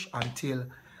push until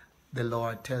the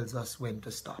Lord tells us when to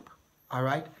stop. All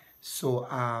right? So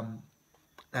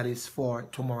that is for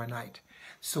tomorrow night.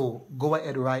 So go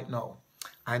ahead right now.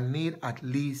 I need at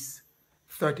least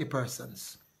 30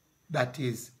 persons that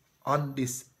is on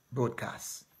this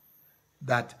broadcast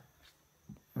that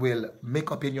will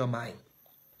make up in your mind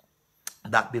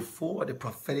that before the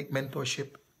prophetic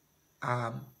mentorship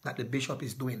that the bishop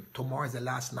is doing, tomorrow is the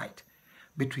last night.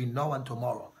 Between now and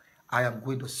tomorrow, I am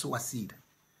going to sow a seed.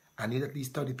 I need at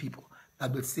least 30 people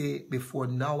that will say before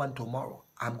now and tomorrow,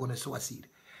 I'm going to sow a seed.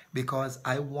 Because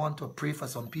I want to pray for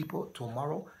some people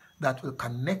tomorrow that will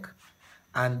connect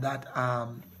and that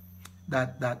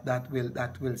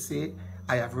will say,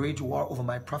 I have waged war over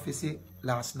my prophecy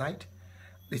last night,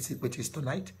 which is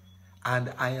tonight,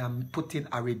 and I am putting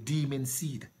a redeeming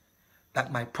seed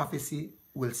that my prophecy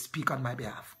will speak on my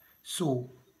behalf. So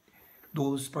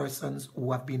those persons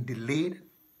who have been delayed,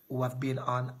 who have been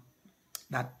on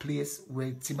that place where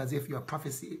it seems as if your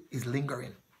prophecy is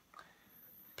lingering,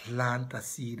 plant a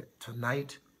seed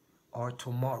tonight or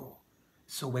tomorrow.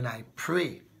 So when I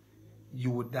pray, you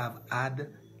would have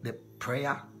had the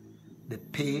prayer, the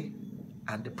pay,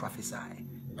 and the prophesy.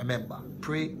 Remember,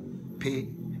 pray, pay,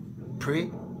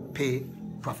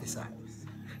 prophesy.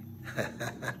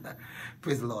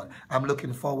 Praise the Lord. I'm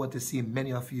looking forward to seeing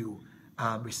many of you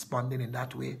responding in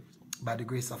that way by the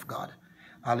grace of God.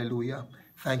 Hallelujah.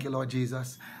 Thank you, Lord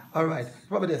Jesus. All right.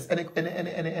 Prophetess,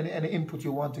 any input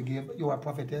you want to give? You are a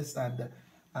prophetess and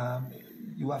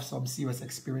you have some serious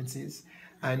experiences.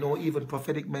 I know even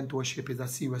prophetic mentorship is a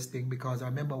serious thing, because I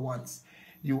remember once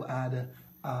you had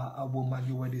a woman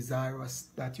you were desirous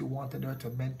that you wanted her to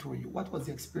mentor you. What was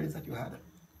the experience that you had?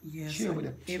 Yes, share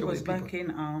with it was back in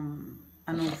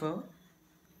Hanover,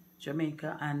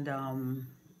 Jamaica, and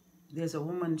there's a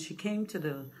woman, she came to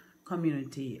the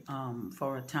community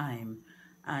for a time,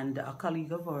 and a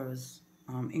colleague of ours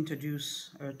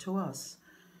introduced her to us.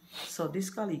 So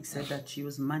this colleague said that she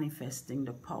was manifesting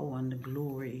the power and the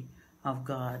glory of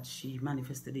God. She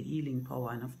manifested the healing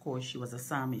power, and of course she was a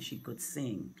psalmist, she could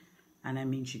sing, and I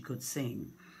mean she could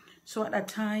sing. So at that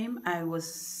time I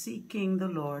was seeking the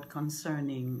Lord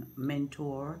concerning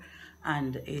mentor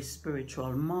and a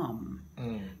spiritual mom.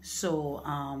 So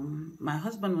my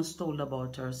husband was told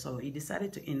about her, so he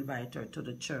decided to invite her to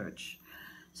the church.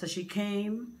 So she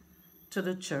came to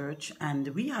the church, and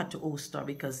we had to host her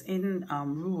because in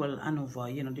rural Hanover,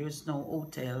 you know, there's no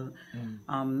hotel,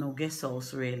 no guest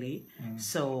house really.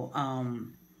 So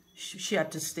she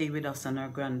had to stay with us and her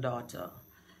granddaughter.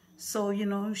 So, you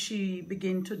know, she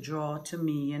began to draw to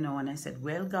me, you know, and I said,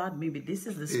 well, God, maybe this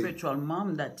is the spiritual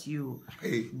mom that you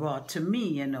brought to me,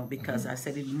 you know, because I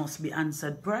said it must be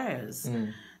answered prayers.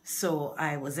 So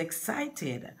I was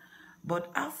excited.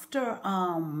 But after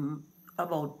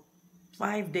about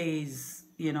 5 days,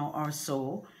 you know, or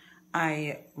so,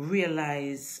 I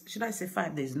realized, should I say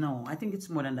 5 days? No, I think it's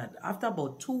more than that. After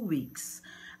about 2 weeks,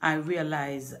 I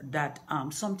realized that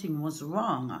something was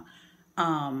wrong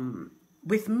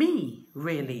with me,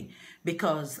 really,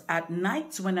 because at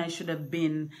nights when I should have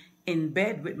been in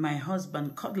bed with my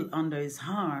husband, cuddled under his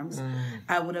arms,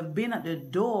 I would have been at the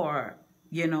door,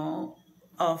 you know,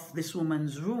 of this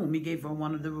woman's room. He gave her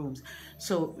one of the rooms.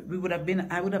 So I would have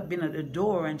been at the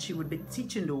door, and she would be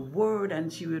teaching the word,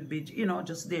 and she would be, you know,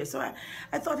 just there. So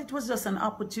I thought it was just an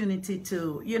opportunity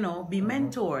to, you know, be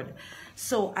mentored.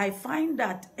 So I find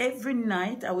that every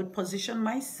night I would position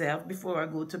myself before I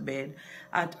go to bed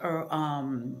at her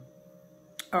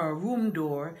room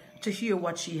door to hear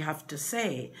what she have to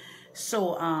say.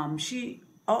 So she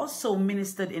also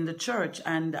ministered in the church,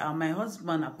 and my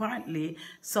husband apparently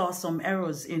saw some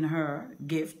errors in her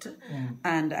gift,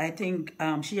 and I think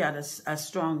she had a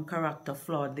strong character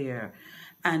flaw there.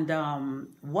 And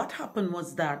what happened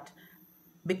was that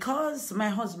because my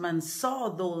husband saw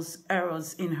those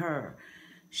errors in her,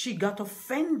 she got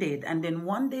offended, and then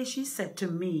one day she said to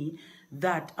me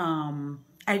that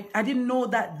I didn't know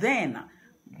that then,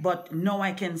 but now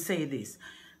I can say this.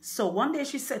 So one day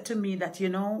she said to me that,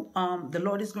 the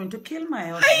Lord is going to kill my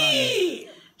husband. Hey!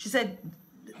 She said,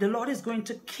 the Lord is going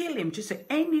to kill him. She said,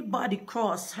 anybody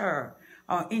cross her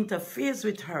or interferes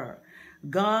with her,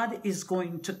 God is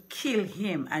going to kill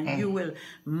him, and you will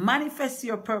manifest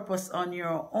your purpose on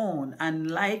your own.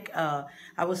 And I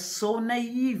was so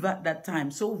naive at that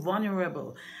time, so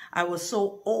vulnerable. I was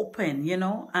so open,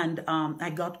 and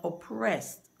I got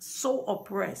oppressed, so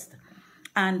oppressed.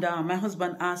 And my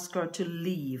husband asked her to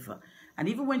leave. And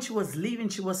even when she was leaving,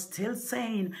 she was still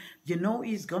saying,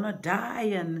 he's going to die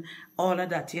and all of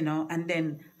that, And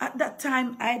then at that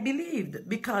time, I believed,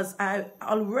 because I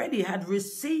already had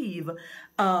received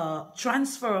a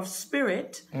transfer of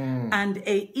spirit and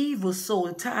a evil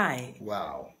soul tie.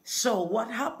 Wow. So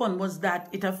what happened was that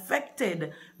it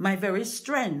affected my very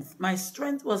strength. My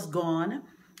strength was gone.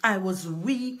 I was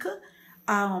weak.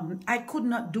 I could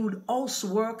not do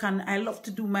housework, and I love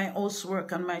to do my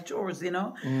housework and my chores, and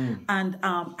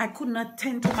I could not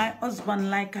tend to my husband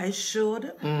like I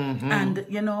should,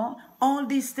 and all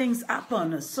these things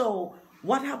happen. So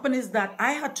what happened is that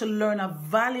I had to learn a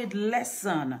valid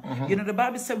lesson. The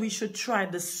Bible said we should try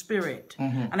the spirit,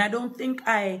 and I don't think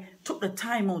I took the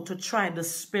time out to try the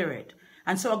spirit,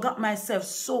 and so I got myself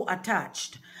so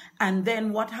attached. And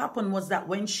then what happened was that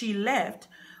when she left,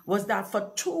 was that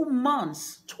for 2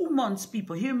 months,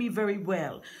 people, hear me very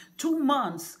well, 2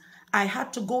 months, I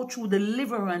had to go through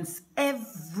deliverance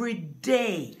every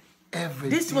day.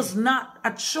 This was not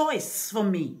a choice for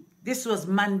me. This was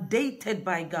mandated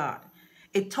by God.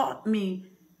 It taught me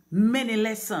many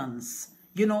lessons.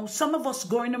 Some of us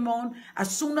going around, as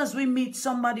soon as we meet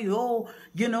somebody,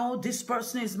 this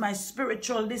person is my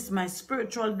spiritual this, my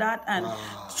spiritual that. And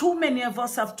too many of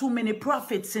us have too many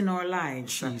prophets in our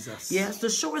lives. Jesus. Yes, the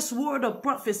surest word of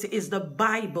prophecy is the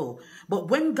Bible. But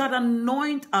when God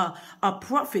anoint a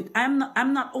prophet, I'm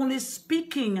not only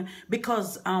speaking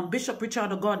because Bishop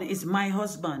Richardo Gordon is my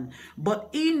husband, but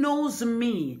he knows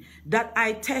me, that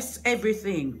I test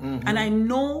everything. And I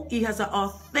know he has an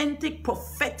authentic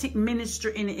prophetic ministry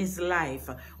in his life.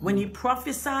 When he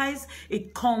prophesies,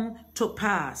 it come to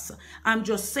pass. I'm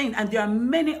just saying, and there are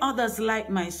many others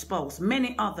like my spouse,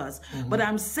 many others. But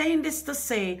I'm saying this to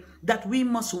say that we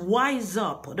must wise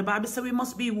up. The Bible says we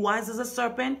must be wise as a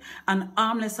serpent and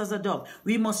harmless as a dove.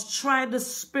 We must try the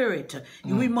spirit.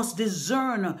 We must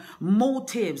discern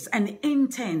motives and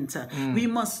intent.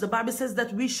 The Bible says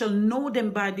that we shall know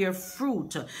them by their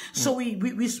fruit. So we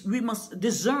must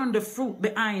discern the fruit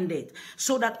behind it,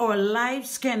 so that our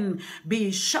lives can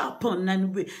be sharpened,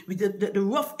 and the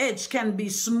rough edge can be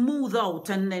smoothed out,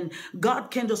 and then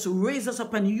God can just raise us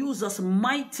up and use us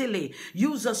mightily,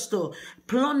 use us to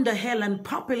plunder hell and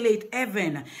populate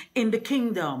heaven in the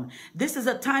kingdom. This is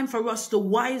a time for us to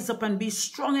wise up and be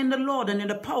strong in the Lord and in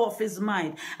the power of his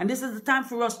might. And this is the time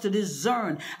for us to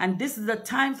discern. And this is the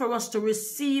time for us to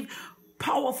receive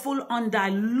powerful,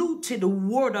 undiluted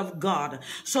word of God,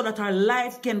 so that our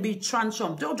life can be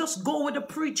transformed. Don't just go with the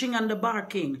preaching and the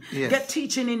barking. Yes. Get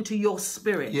teaching into your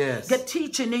spirit. Yes. Get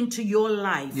teaching into your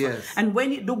life. Yes. And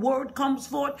when the word comes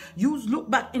forth, you look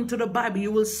back into the Bible,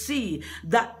 you will see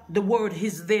that the word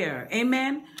is there.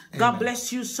 Amen. God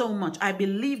bless you so much. I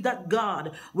believe that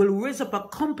God will raise up a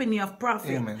company of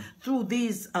prophets through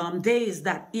these days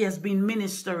that he has been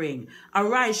ministering.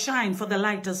 Arise, shine, for the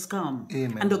light has come.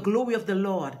 And the glory of the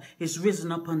Lord is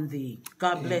risen upon thee.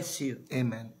 God bless you.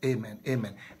 Amen. Amen.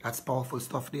 Amen. That's powerful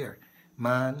stuff there.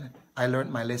 Man, I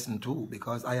learned my lesson too,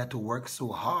 because I had to work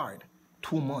so hard,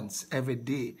 2 months every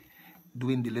day,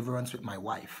 doing deliverance with my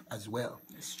wife as well.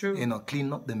 It's true.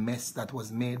 Clean up the mess that was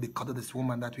made because of this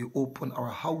woman that we opened our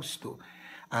house to.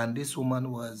 And this woman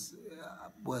was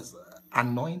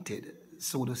anointed,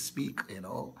 so to speak,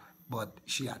 but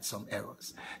she had some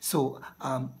errors. So,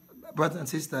 brothers and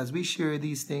sisters, we share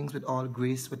these things with all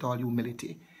grace, with all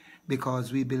humility,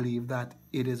 because we believe that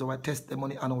it is our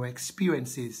testimony and our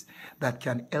experiences that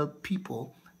can help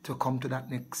people to come to that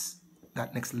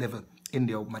next level in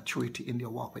their maturity, in their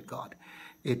walk with God.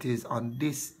 It is on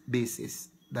this basis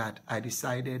that I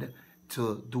decided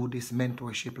to do this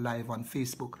mentorship live on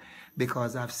Facebook,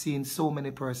 because I've seen so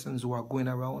many persons who are going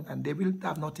around and they really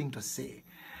have nothing to say,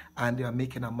 and they are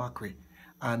making a mockery.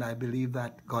 And I believe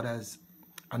that God has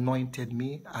anointed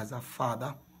me as a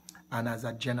father and as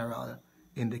a general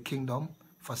in the kingdom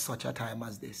for such a time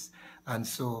as this. And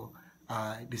so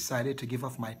I decided to give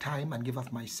up my time and give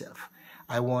up myself.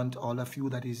 I want all of you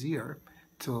that is here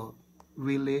to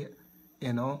really,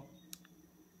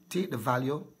 take the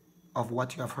value of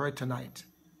what you have heard tonight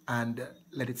and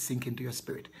let it sink into your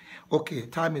spirit. Okay,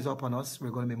 time is up on us. We're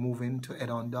going to be moving to head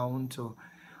on down to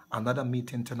another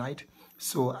meeting tonight.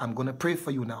 So I'm going to pray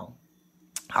for you now.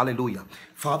 Hallelujah.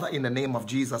 Father, in the name of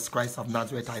Jesus Christ of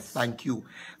Nazareth, I thank you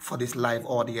for this live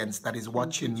audience that is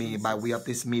watching me by way of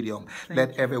this medium.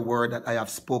 Let every word that I have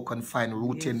spoken find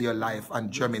root in their life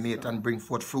and germinate and bring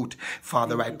forth fruit.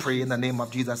 Father, I pray in the name of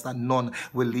Jesus that none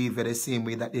will leave it the same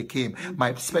way that they came.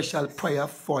 My special prayer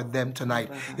for them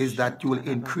tonight is that you will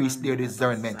increase their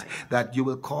discernment, that you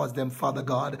will cause them, Father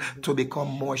God, to become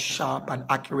more sharp and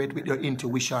accurate with their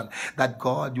intuition, that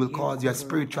God, you will cause your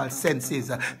spiritual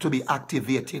senses to be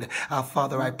activated.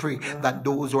 Father, I pray that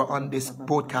those who are on this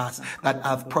broadcast that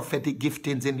have prophetic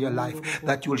giftings in their life,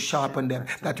 that you will sharpen them,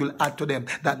 that you will add to them,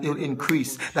 that they'll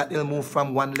increase, that they'll move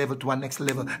from one level to one next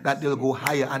level, that they'll go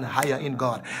higher and higher in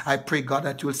God. I pray, God,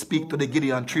 that you will speak to the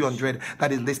Gideon 300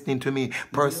 that is listening to me,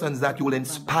 persons that you will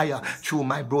inspire through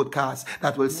my broadcast,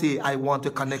 that will say, I want to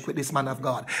connect with this man of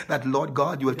God, that Lord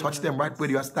God, you will touch them right where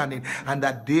you are standing, and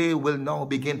that they will now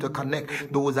begin to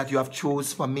connect those that you have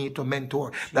chose for me to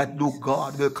mentor, that Luke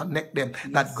God will connect them,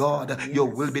 that God, your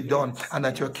will be done, and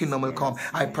that your kingdom will come.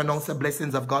 I pronounce the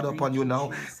blessings of God upon you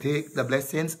now. Take the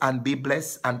blessings and be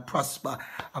blessed and prosper.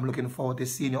 I'm looking forward to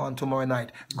seeing you on tomorrow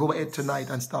night. Go ahead tonight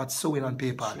and start sowing on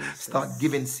PayPal. Start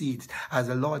giving seeds as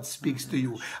the Lord speaks to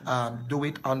you. Do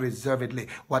it unreservedly.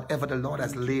 Whatever the Lord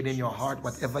has laid in your heart,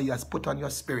 whatever he has put on your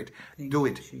spirit, do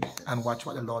it and watch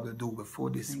what the Lord will do before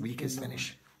this week is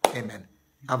finished. Amen.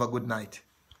 Have a good night.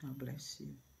 God bless you.